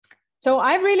 So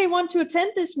I really want to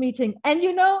attend this meeting, and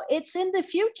you know, it's in the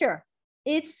future.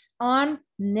 It's on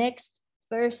next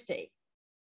Thursday.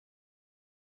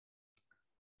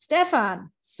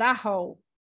 Stefan Saho,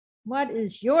 what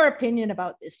is your opinion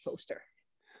about this poster?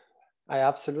 I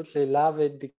absolutely love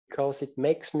it because it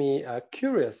makes me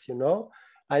curious, you know.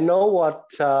 I know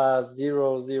what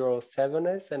 007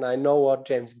 is and I know what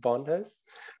James Bond is,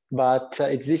 but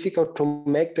it's difficult to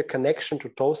make the connection to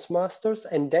Toastmasters,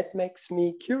 and that makes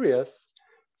me curious.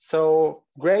 So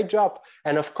great job.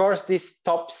 And of course, this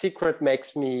top secret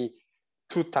makes me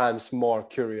 2 times more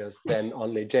curious than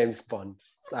only James Bond.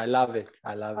 I love it.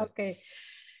 I love it. Okay,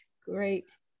 great.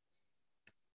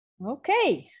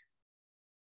 Okay.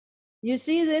 You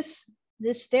see this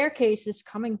staircase is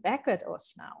coming back at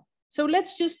us now. So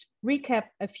let's just recap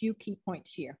a few key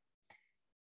points here.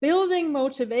 Building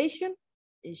motivation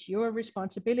is your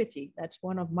responsibility. That's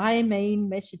one of my main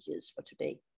messages for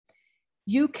today.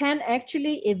 You can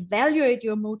actually evaluate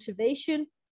your motivation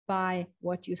by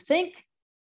what you think,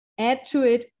 add to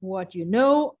it what you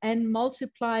know, and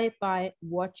multiply by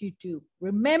what you do.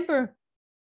 Remember,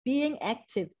 being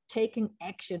active, taking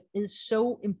action is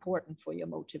so important for your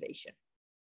motivation.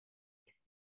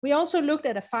 We also looked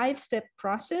at a 5-step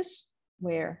process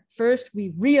where first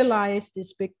we realize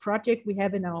this big project we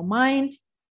have in our mind.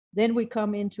 Then we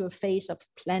come into a phase of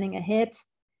planning ahead.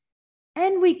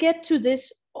 And we get to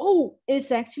this, oh,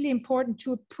 it's actually important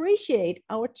to appreciate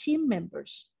our team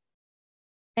members.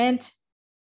 And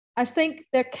I think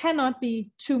there cannot be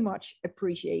too much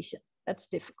appreciation. That's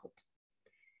difficult.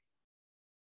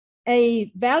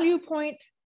 A value point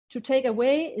to take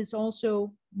away is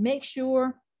also make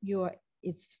sure your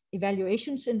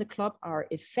evaluations in the club are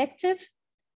effective.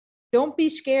 Don't be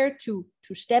scared to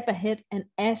step ahead and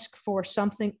ask for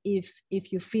something if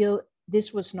you feel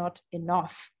this was not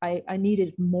enough. I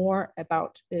needed more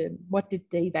about what did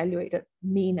the evaluator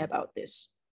mean about this.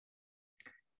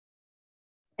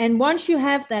 And once you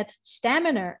have that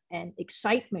stamina and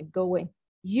excitement going,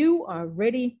 you are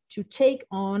ready to take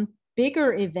on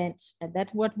bigger events, and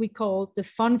that's what we call the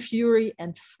Fun Fury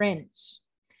and Friends.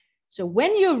 So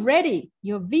when you're ready,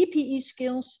 your VPE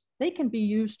skills, they can be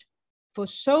used for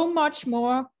so much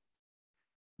more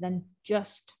than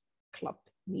just club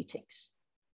meetings.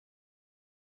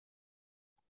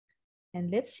 And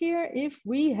let's hear if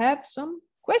we have some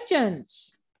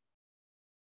questions.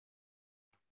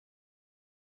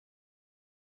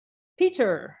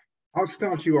 Peter. I'll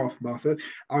start you off, Martha.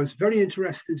 I was very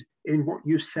interested in what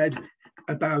you said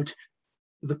about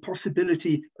the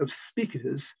possibility of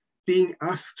speakers being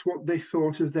asked what they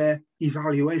thought of their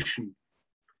evaluation.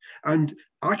 And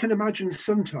I can imagine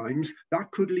sometimes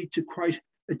that could lead to quite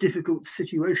a difficult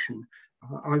situation.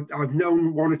 I've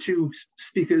known 1 or 2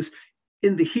 speakers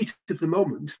in the heat of the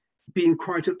moment being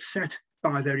quite upset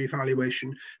by their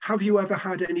evaluation. Have you ever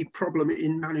had any problem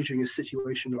in managing a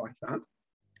situation like that?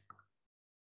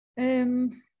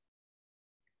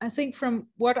 I think from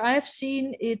what I've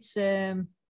seen, it's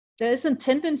there's a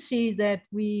tendency that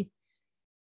we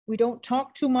don't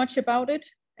talk too much about it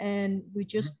and we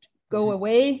just go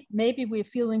away. Maybe we're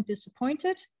feeling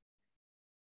disappointed.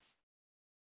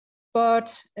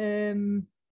 But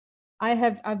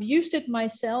I've used it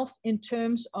myself in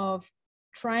terms of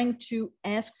trying to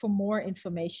ask for more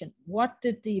information. What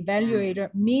did the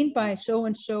evaluator mean by so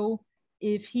and so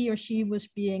if he or she was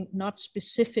being not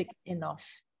specific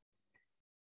enough?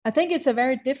 I think it's a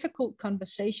very difficult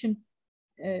conversation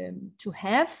to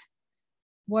have.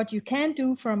 What you can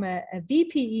do from a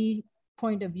VPE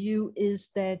point of view is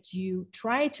that you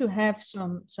try to have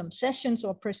some sessions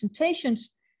or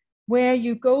presentations where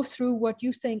you go through what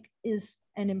you think is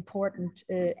an important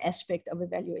aspect of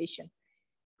evaluation.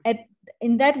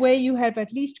 In that way, you have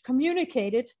at least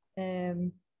communicated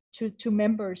to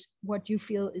members what you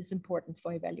feel is important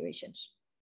for evaluations.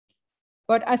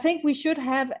 But I think we should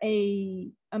have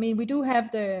we do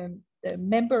have the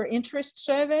member interest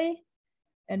survey,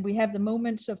 and we have the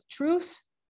moments of truth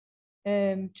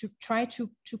to try to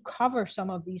cover some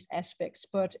of these aspects.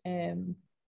 But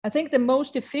I think the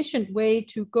most efficient way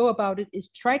to go about it is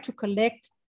try to collect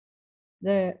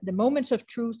the moments of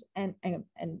truth and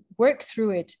work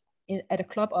through it at a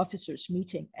club officers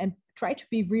meeting and try to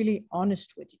be really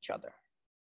honest with each other.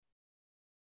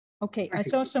 Okay, I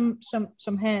saw some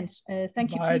hands.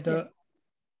 Thank you, Peter.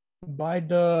 By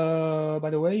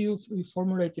the way you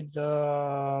formulated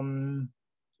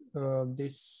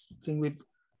this thing with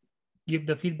give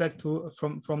the feedback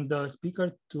from the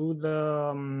speaker to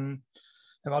the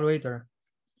evaluator,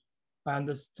 I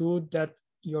understood that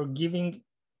you're giving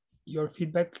your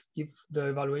feedback if the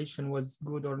evaluation was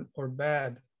good or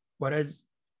bad, whereas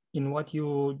in what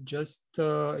you just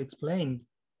explained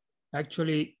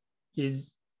actually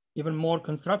is even more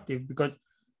constructive, because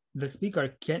the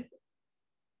speaker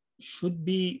should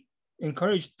be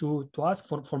encouraged to ask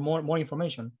for more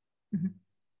information. Mm-hmm.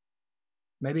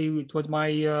 Maybe it was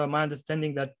my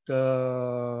understanding that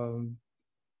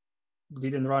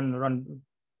didn't run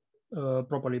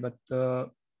properly, but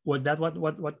was that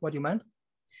what you meant?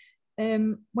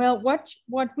 Well,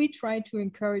 what we try to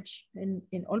encourage in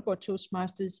Roedbro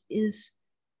Toastmasters is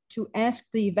to ask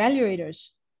the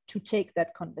evaluators to take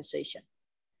that conversation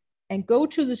and go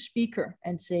to the speaker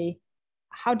and say,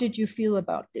 how did you feel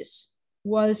about this?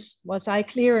 Was I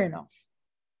clear enough?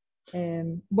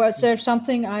 Was there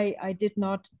something I did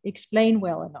not explain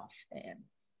well enough?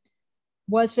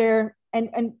 Was there,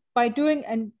 and by doing,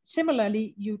 and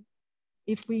similarly,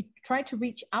 if we try to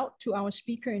reach out to our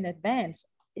speaker in advance,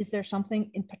 is there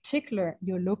something in particular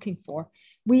you're looking for?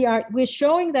 We're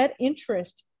showing that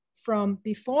interest from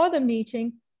before the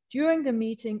meeting, during the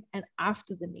meeting, and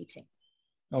after the meeting.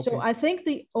 Okay. So I think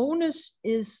the onus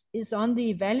is on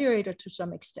the evaluator to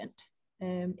some extent.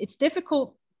 It's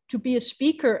difficult to be a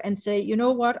speaker and say, you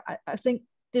know what, I think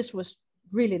this was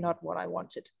really not what I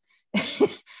wanted.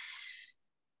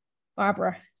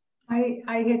 Barbara.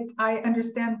 I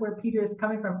understand where Peter is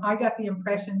coming from. I got the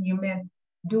impression you meant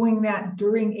doing that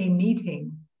during a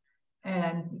meeting,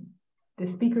 and the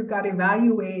speaker got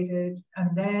evaluated,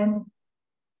 and then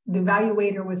the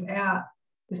evaluator was asked,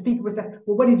 the speaker was asked,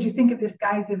 well, what did you think of this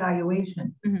guy's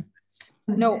evaluation? Mm-hmm.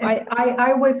 No,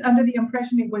 I was under the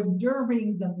impression it was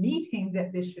during the meeting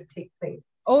that this should take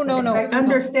place. Oh, no, no. I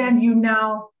understand you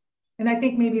now, and I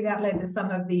think maybe that led to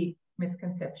some of the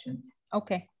misconceptions.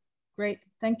 Okay, great.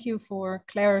 Thank you for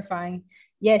clarifying.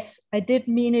 Yes, I did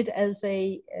mean it as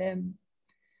a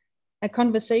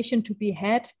conversation to be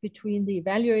had between the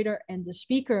evaluator and the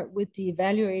speaker, with the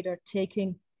evaluator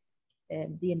taking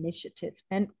the initiative.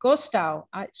 And Gustav,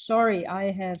 sorry,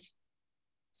 I have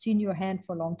seen your hand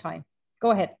for a long time.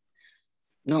 Go ahead.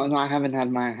 No, I haven't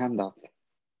had my hand up.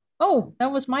 Oh,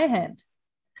 that was my hand.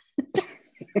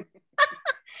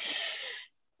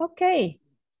 Okay.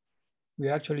 We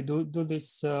actually do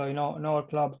this in our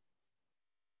club.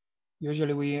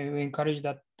 Usually we encourage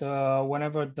that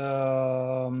whenever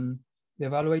the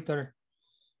evaluator,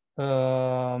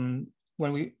 when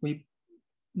we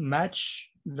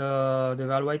match the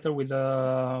evaluator with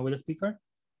the speaker,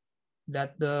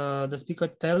 that the speaker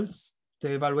tells the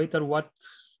evaluator what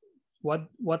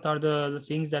are the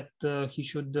things that he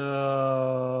should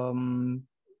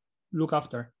look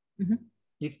after. Mm-hmm.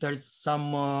 If there's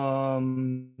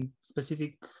some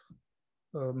specific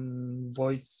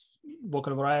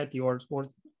vocal variety or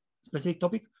specific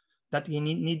topic that he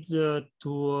needs to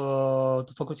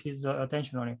focus his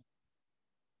attention on it.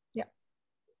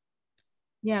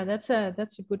 Yeah, that's a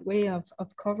good way of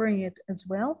covering it as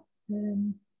well.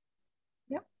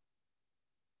 Yeah.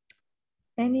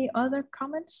 Any other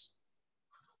comments?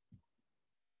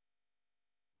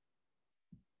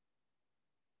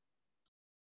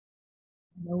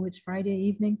 I know it's Friday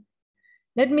evening.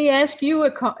 Let me ask you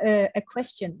a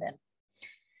question then.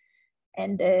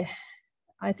 And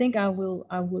I think I will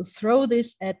throw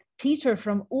this at Peter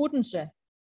from Odense.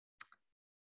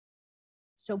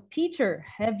 So Peter,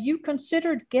 have you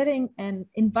considered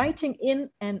inviting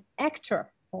in an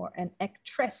actor or an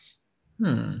actress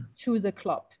to the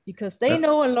club? Because they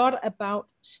know a lot about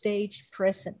stage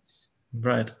presence.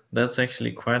 Right. That's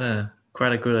actually quite a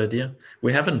good idea.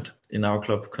 We haven't in our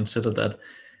club considered that.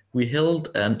 We held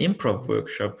an improv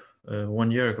workshop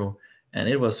 1 year ago, and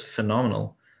it was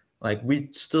phenomenal. Like, we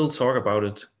still talk about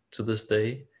it to this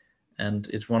day, and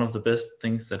it's one of the best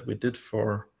things that we did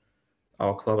for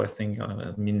our club, I think.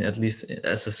 I mean, at least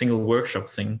as a single workshop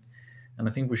thing. And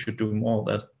I think we should do more of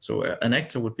that. So an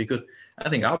actor would be good. I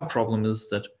think our problem is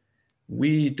that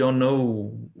we don't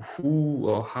know who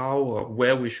or how or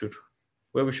where we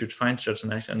should find such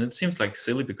an actor. And it seems like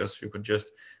silly because you could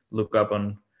just look up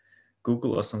on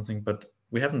Google or something, but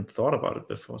we haven't thought about it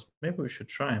before. So maybe we should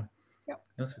try. Yeah.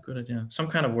 That's a good idea. Some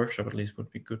kind of workshop at least would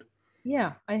be good.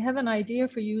 Yeah, I have an idea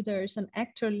for you. There is an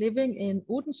actor living in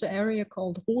Odense area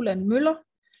called Roland Müller.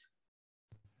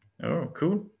 Oh,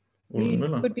 cool. He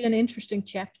could be an interesting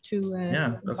chap to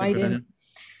yeah, that's a invite good in. idea.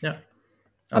 Yeah.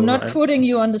 I'm not putting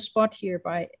you on the spot here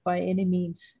by any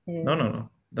means. No.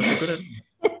 That's a good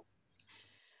idea.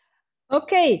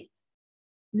 Okay,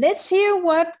 let's hear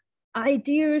what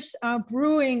ideas are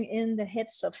brewing in the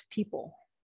heads of people.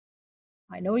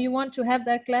 I know you want to have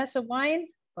that glass of wine,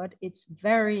 but it's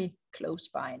very close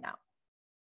by now.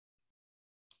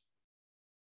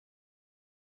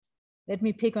 Let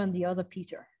me pick on the other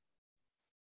Peter.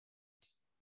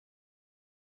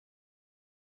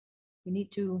 You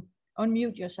need to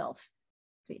unmute yourself,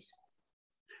 please.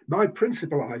 My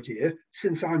principal idea,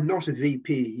 since I'm not a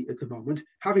VP at the moment,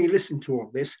 having listened to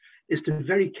all this, is to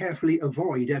very carefully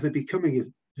avoid ever becoming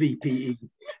a VPE,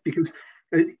 because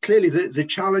clearly the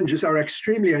challenges are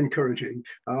extremely encouraging.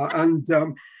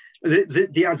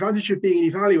 The advantage of being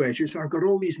an evaluator is I've got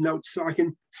all these notes so I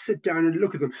can sit down and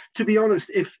look at them. To be honest,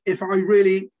 if I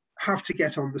really have to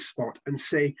get on the spot and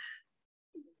say,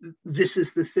 this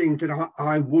is the thing that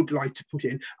I would like to put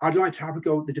in, I'd like to have a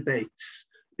go at the debates,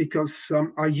 because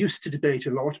I used to debate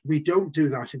a lot. We don't do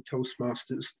that in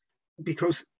Toastmasters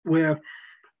because we're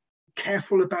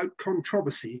careful about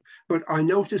controversy. But I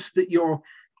noticed that your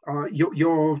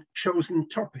chosen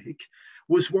topic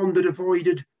was one that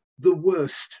avoided the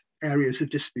worst areas of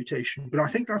disputation. But I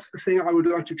think that's the thing I would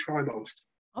like to try most.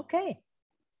 Okay.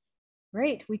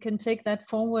 Great. We can take that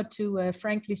forward to,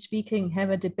 frankly speaking, have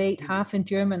a debate half in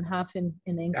German, half in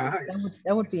English. Yes.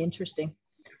 That would be interesting.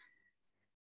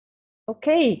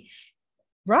 Okay,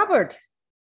 Robert,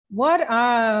 what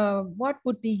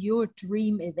would be your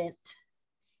dream event?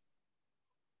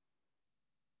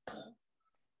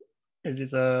 Is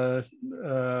this a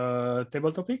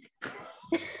table topic?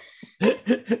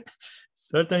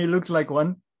 Certainly looks like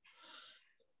one.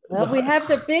 Well, we have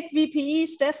the big VPE,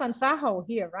 Stefan Saho,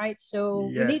 here, right? So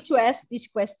yes, we need to ask these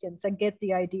questions and get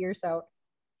the ideas out.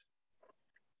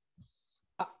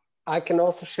 I can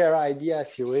also share an idea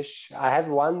if you wish. I had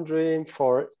one dream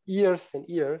for years and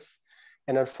years,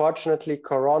 and unfortunately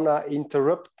Corona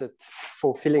interrupted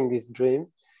fulfilling this dream.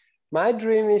 My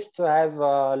dream is to have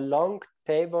a long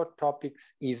table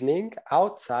topics evening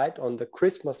outside on the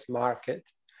Christmas market,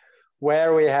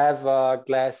 where we have a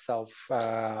glass of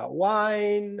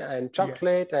wine and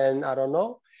chocolate, yes, and I don't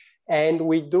know. And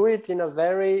we do it in a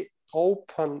very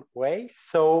open way.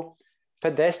 So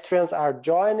pedestrians are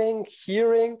joining,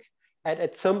 hearing, and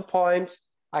at some point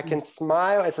I can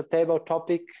smile as a table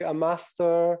topic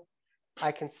master.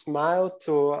 I can smile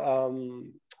to a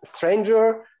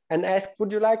stranger and ask,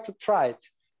 would you like to try it?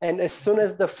 And as soon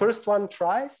as the first one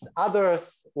tries,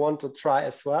 others want to try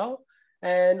as well.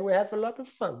 And we have a lot of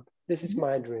fun. This is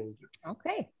my dream.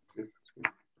 Okay,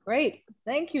 great.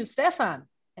 Thank you, Stefan.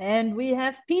 And we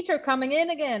have Peter coming in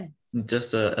again.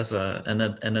 Just as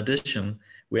an addition,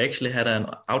 we actually had an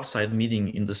outside meeting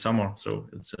in the summer, so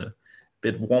it's a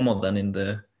bit warmer than in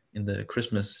the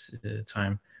Christmas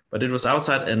time. But it was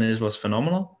outside and it was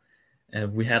phenomenal.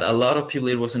 We had a lot of people.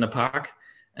 It was in a park,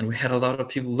 and we had a lot of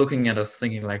people looking at us,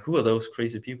 thinking like, "Who are those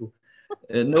crazy people?"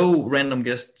 No random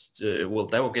guests. Well,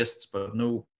 there were guests, but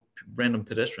no random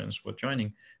pedestrians were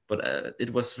joining. But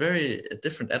it was a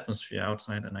different atmosphere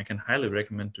outside, and I can highly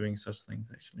recommend doing such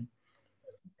things actually.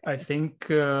 I think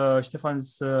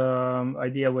Stefan's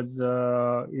idea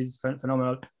is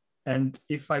phenomenal, and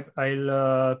if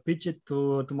I'll pitch it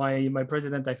to my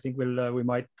president, I think we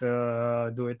might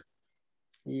do it.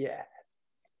 Yes,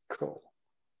 cool.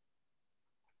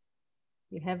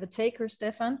 You have a taker,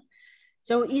 Stefan.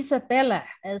 So Isabella,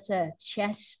 as a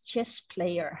chess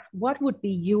player, what would be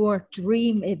your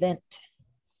dream event?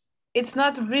 It's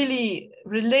not really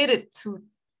related to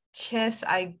chess,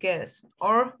 I guess,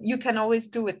 or you can always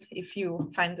do it if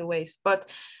you find the ways.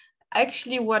 But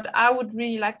actually what I would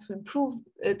really like to improve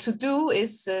to do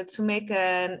is to make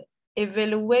an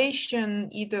evaluation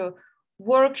either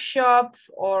workshop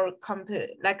or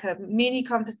like a mini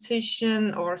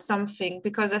competition or something,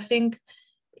 because I think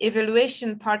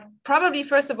evaluation part, probably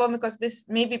first of all, because this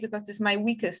is my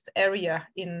weakest area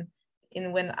in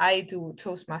when I do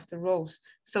Toastmaster roles.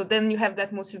 So then you have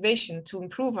that motivation to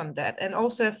improve on that. And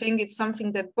also I think it's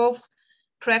something that both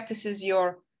practices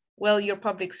your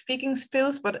public speaking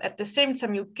skills, but at the same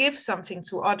time you give something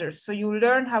to others. So you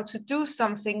learn how to do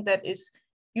something that is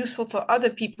useful for other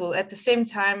people at the same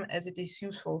time as it is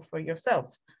useful for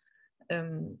yourself.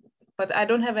 But I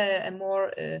don't have a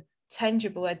more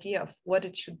tangible idea of what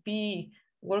it should be,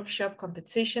 workshop,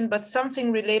 competition, but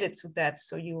something related to that.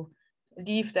 So you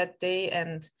leave that day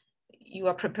and you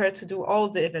are prepared to do all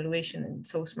the evaluation in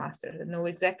Toastmasters and know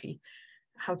exactly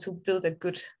how to build a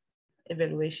good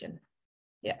evaluation.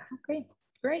 Yeah. Okay,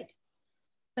 great.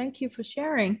 Thank you for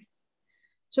sharing.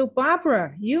 So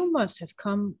Barbara, you must have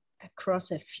come across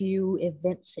a few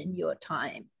events in your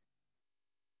time.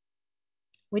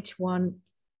 Which one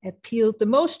appealed the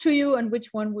most to you, and which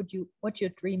one what's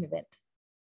your dream event?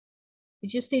 You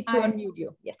just need to unmute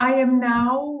you. Yes. I am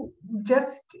now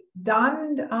just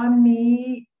dawned on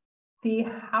me the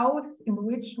house in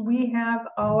which we have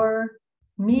our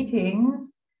meetings.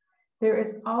 There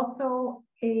is also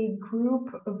a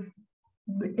group of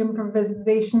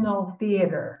improvisational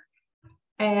theater.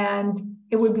 And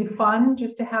it would be fun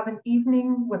just to have an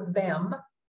evening with them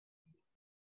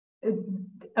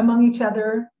among each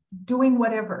other, doing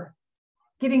whatever,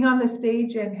 getting on the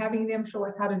stage and having them show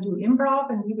us how to do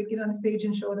improv, and we would get on the stage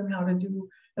and show them how to do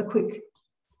a quick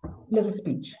little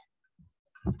speech.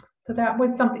 So that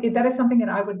is something that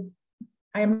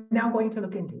I am now going to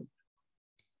look into.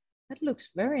 That looks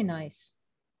very nice.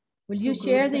 Will you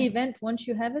share the event once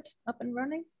you have it up and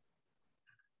running?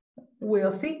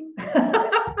 We'll see.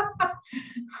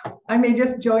 I may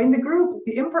just join the group,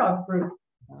 the improv group.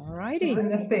 All righty. In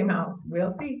the same house.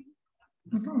 We'll see.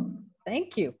 Mm-hmm.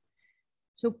 Thank you.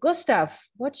 So Gustav,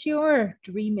 what's your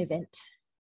dream event?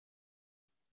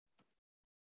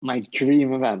 My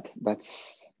dream event,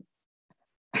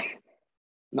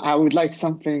 I would like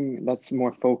something that's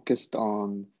more focused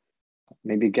on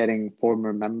maybe getting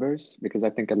former members, because I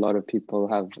think a lot of people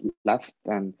have left,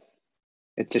 and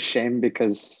it's a shame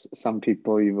because some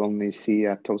people you only see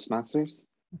at Toastmasters.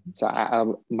 Mm-hmm.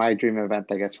 So my dream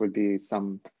event, I guess, would be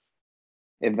some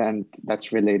event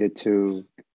that's related to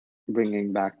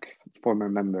bringing back former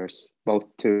members, both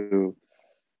to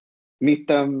meet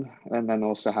them and then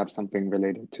also have something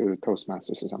related to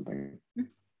Toastmasters or something.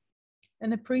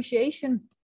 An appreciation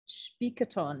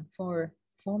speakathon for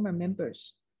former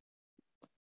members.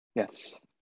 Yes.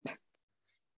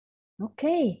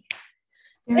 Okay.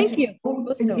 Thank you.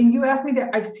 And you asked me that.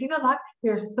 I've seen a lot.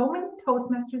 There are so many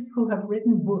Toastmasters who have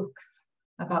written books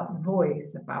about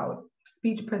voice, about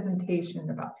speech presentation,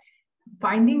 about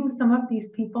finding some of these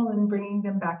people and bringing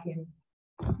them back in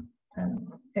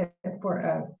for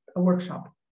a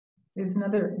workshop is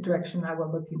another direction I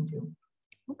will look into.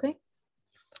 Okay.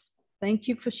 Thank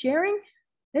you for sharing.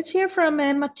 Let's hear from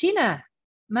Martina.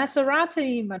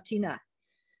 Maserati Martina.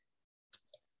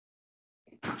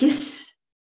 Yes.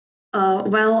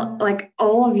 Well, like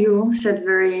all of you said,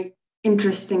 very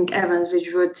interesting events,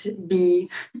 which would be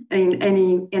in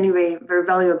any way very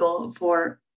valuable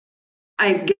for,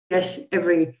 I guess,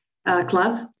 every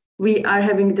club. We are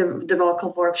having the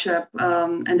vocal workshop,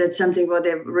 and that's something what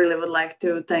I really would like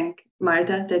to thank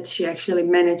Marta that she actually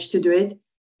managed to do it,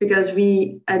 because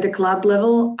we at the club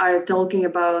level are talking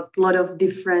about a lot of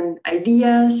different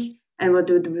ideas and what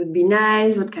would be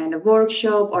nice, what kind of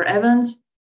workshop or events,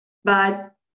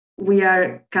 but we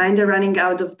are kind of running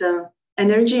out of the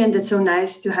energy, and that's so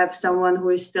nice to have someone who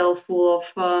is still full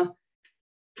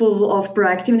of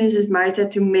proactiveness as Marta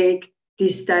to make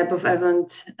this type of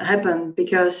event happen.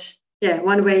 Because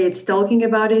one way it's talking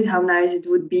about it, how nice it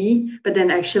would be, but then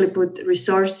actually put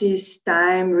resources,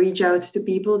 time, reach out to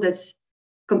people, that's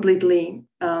completely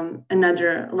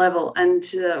another level. And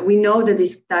we know that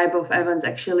this type of events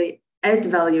actually add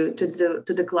value to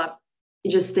the club. It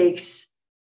just takes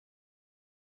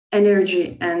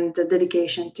energy and the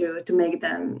dedication to make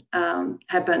them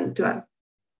happen, to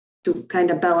kind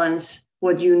of balance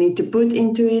what you need to put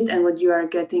into it and what you are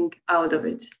getting out of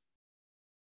it.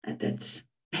 And that's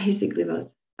basically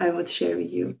what I would share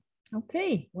with you.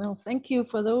 Okay, well, thank you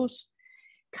for those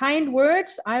kind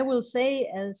words. I will say,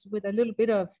 as with a little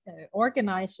bit of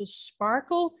organizer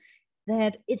sparkle,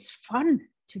 that it's fun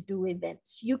to do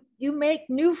events. You make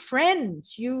new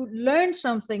friends, you learn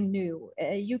something new,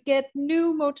 you get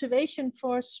new motivation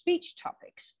for speech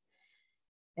topics.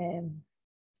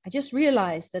 I just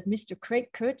realized that Mr. Craig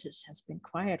Curtis has been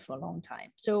quiet for a long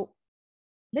time. So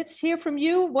let's hear from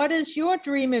you. What is your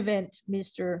dream event,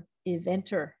 Mr.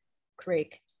 Eventer,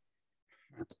 Craig?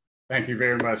 Thank you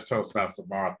very much, Toastmaster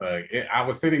Martha. I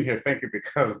was sitting here thinking,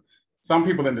 because some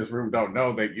people in this room don't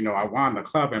know that, you know, I won the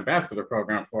club ambassador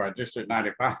program for our District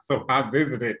 95. So I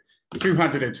visited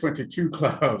 222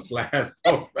 clubs last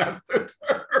Toastmaster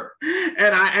term.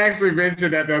 And I actually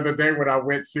mentioned that the other day when I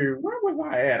went to, where was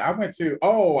I at?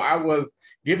 I was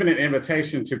given an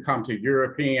invitation to come to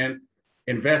European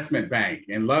Investment Bank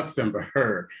in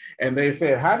Luxembourg. And they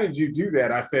said, how did you do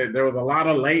that? I said, there was a lot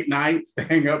of late nights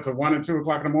staying up to 1 and 2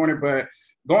 o'clock in the morning. But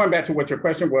going back to what your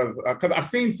question was, because I've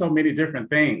seen so many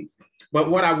different things, but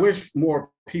what I wish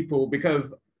more people,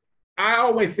 because I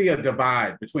always see a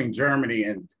divide between Germany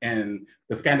and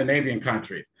the Scandinavian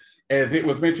countries. As it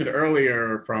was mentioned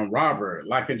earlier from Robert,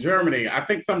 like in Germany, I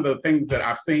think some of the things that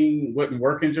I've seen wouldn't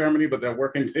work in Germany, but they'll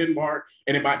work in Denmark,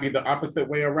 and it might be the opposite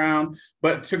way around.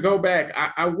 But to go back,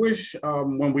 I wish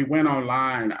when we went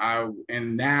online,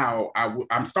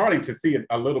 I'm starting to see it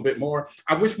a little bit more.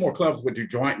 I wish more clubs would do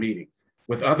joint meetings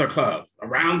with other clubs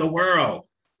around the world,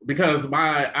 because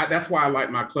that's why I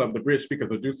like my club, the Bridge Speakers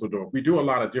of Dusseldorf. We do a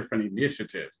lot of different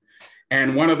initiatives.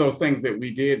 And one of those things that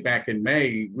we did back in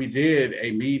May, we did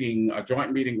a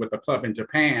joint meeting with a club in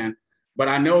Japan. But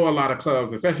I know a lot of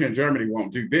clubs, especially in Germany,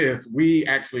 won't do this. We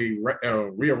actually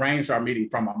rearranged our meeting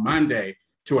from a Monday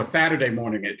to a Saturday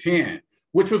morning at 10,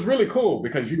 which was really cool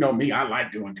because, you know me, I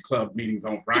like doing club meetings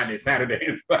on Friday, Saturday,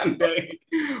 and Sunday.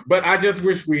 But I just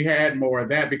wish we had more of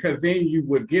that, because then you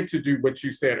would get to do what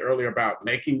you said earlier about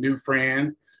making new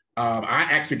friends. I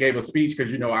actually gave a speech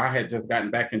because, you know, I had just gotten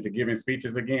back into giving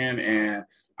speeches again, and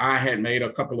I had made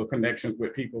a couple of connections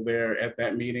with people there at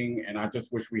that meeting, and I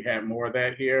just wish we had more of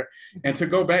that here. And to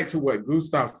go back to what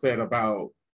Gustav said about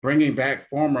bringing back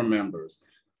former members,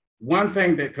 one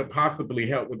thing that could possibly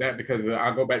help with that, because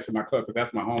I'll go back to my club, because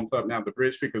that's my home club now, the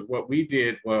Bridge, because what we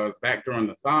did was back during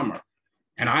the summer,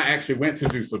 and I actually went to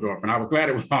Dusseldorf, and I was glad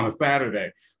it was on a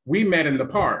Saturday. We met in the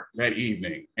park that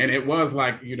evening, and it was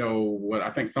like, you know, what I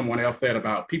think someone else said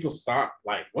about people start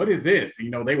like, what is this?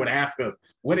 You know, they would ask us,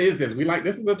 what is this? We like,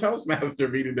 this is a Toastmaster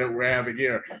meeting that we're having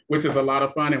here, which is a lot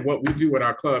of fun. And what we do at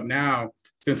our club now,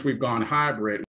 since we've gone hybrid,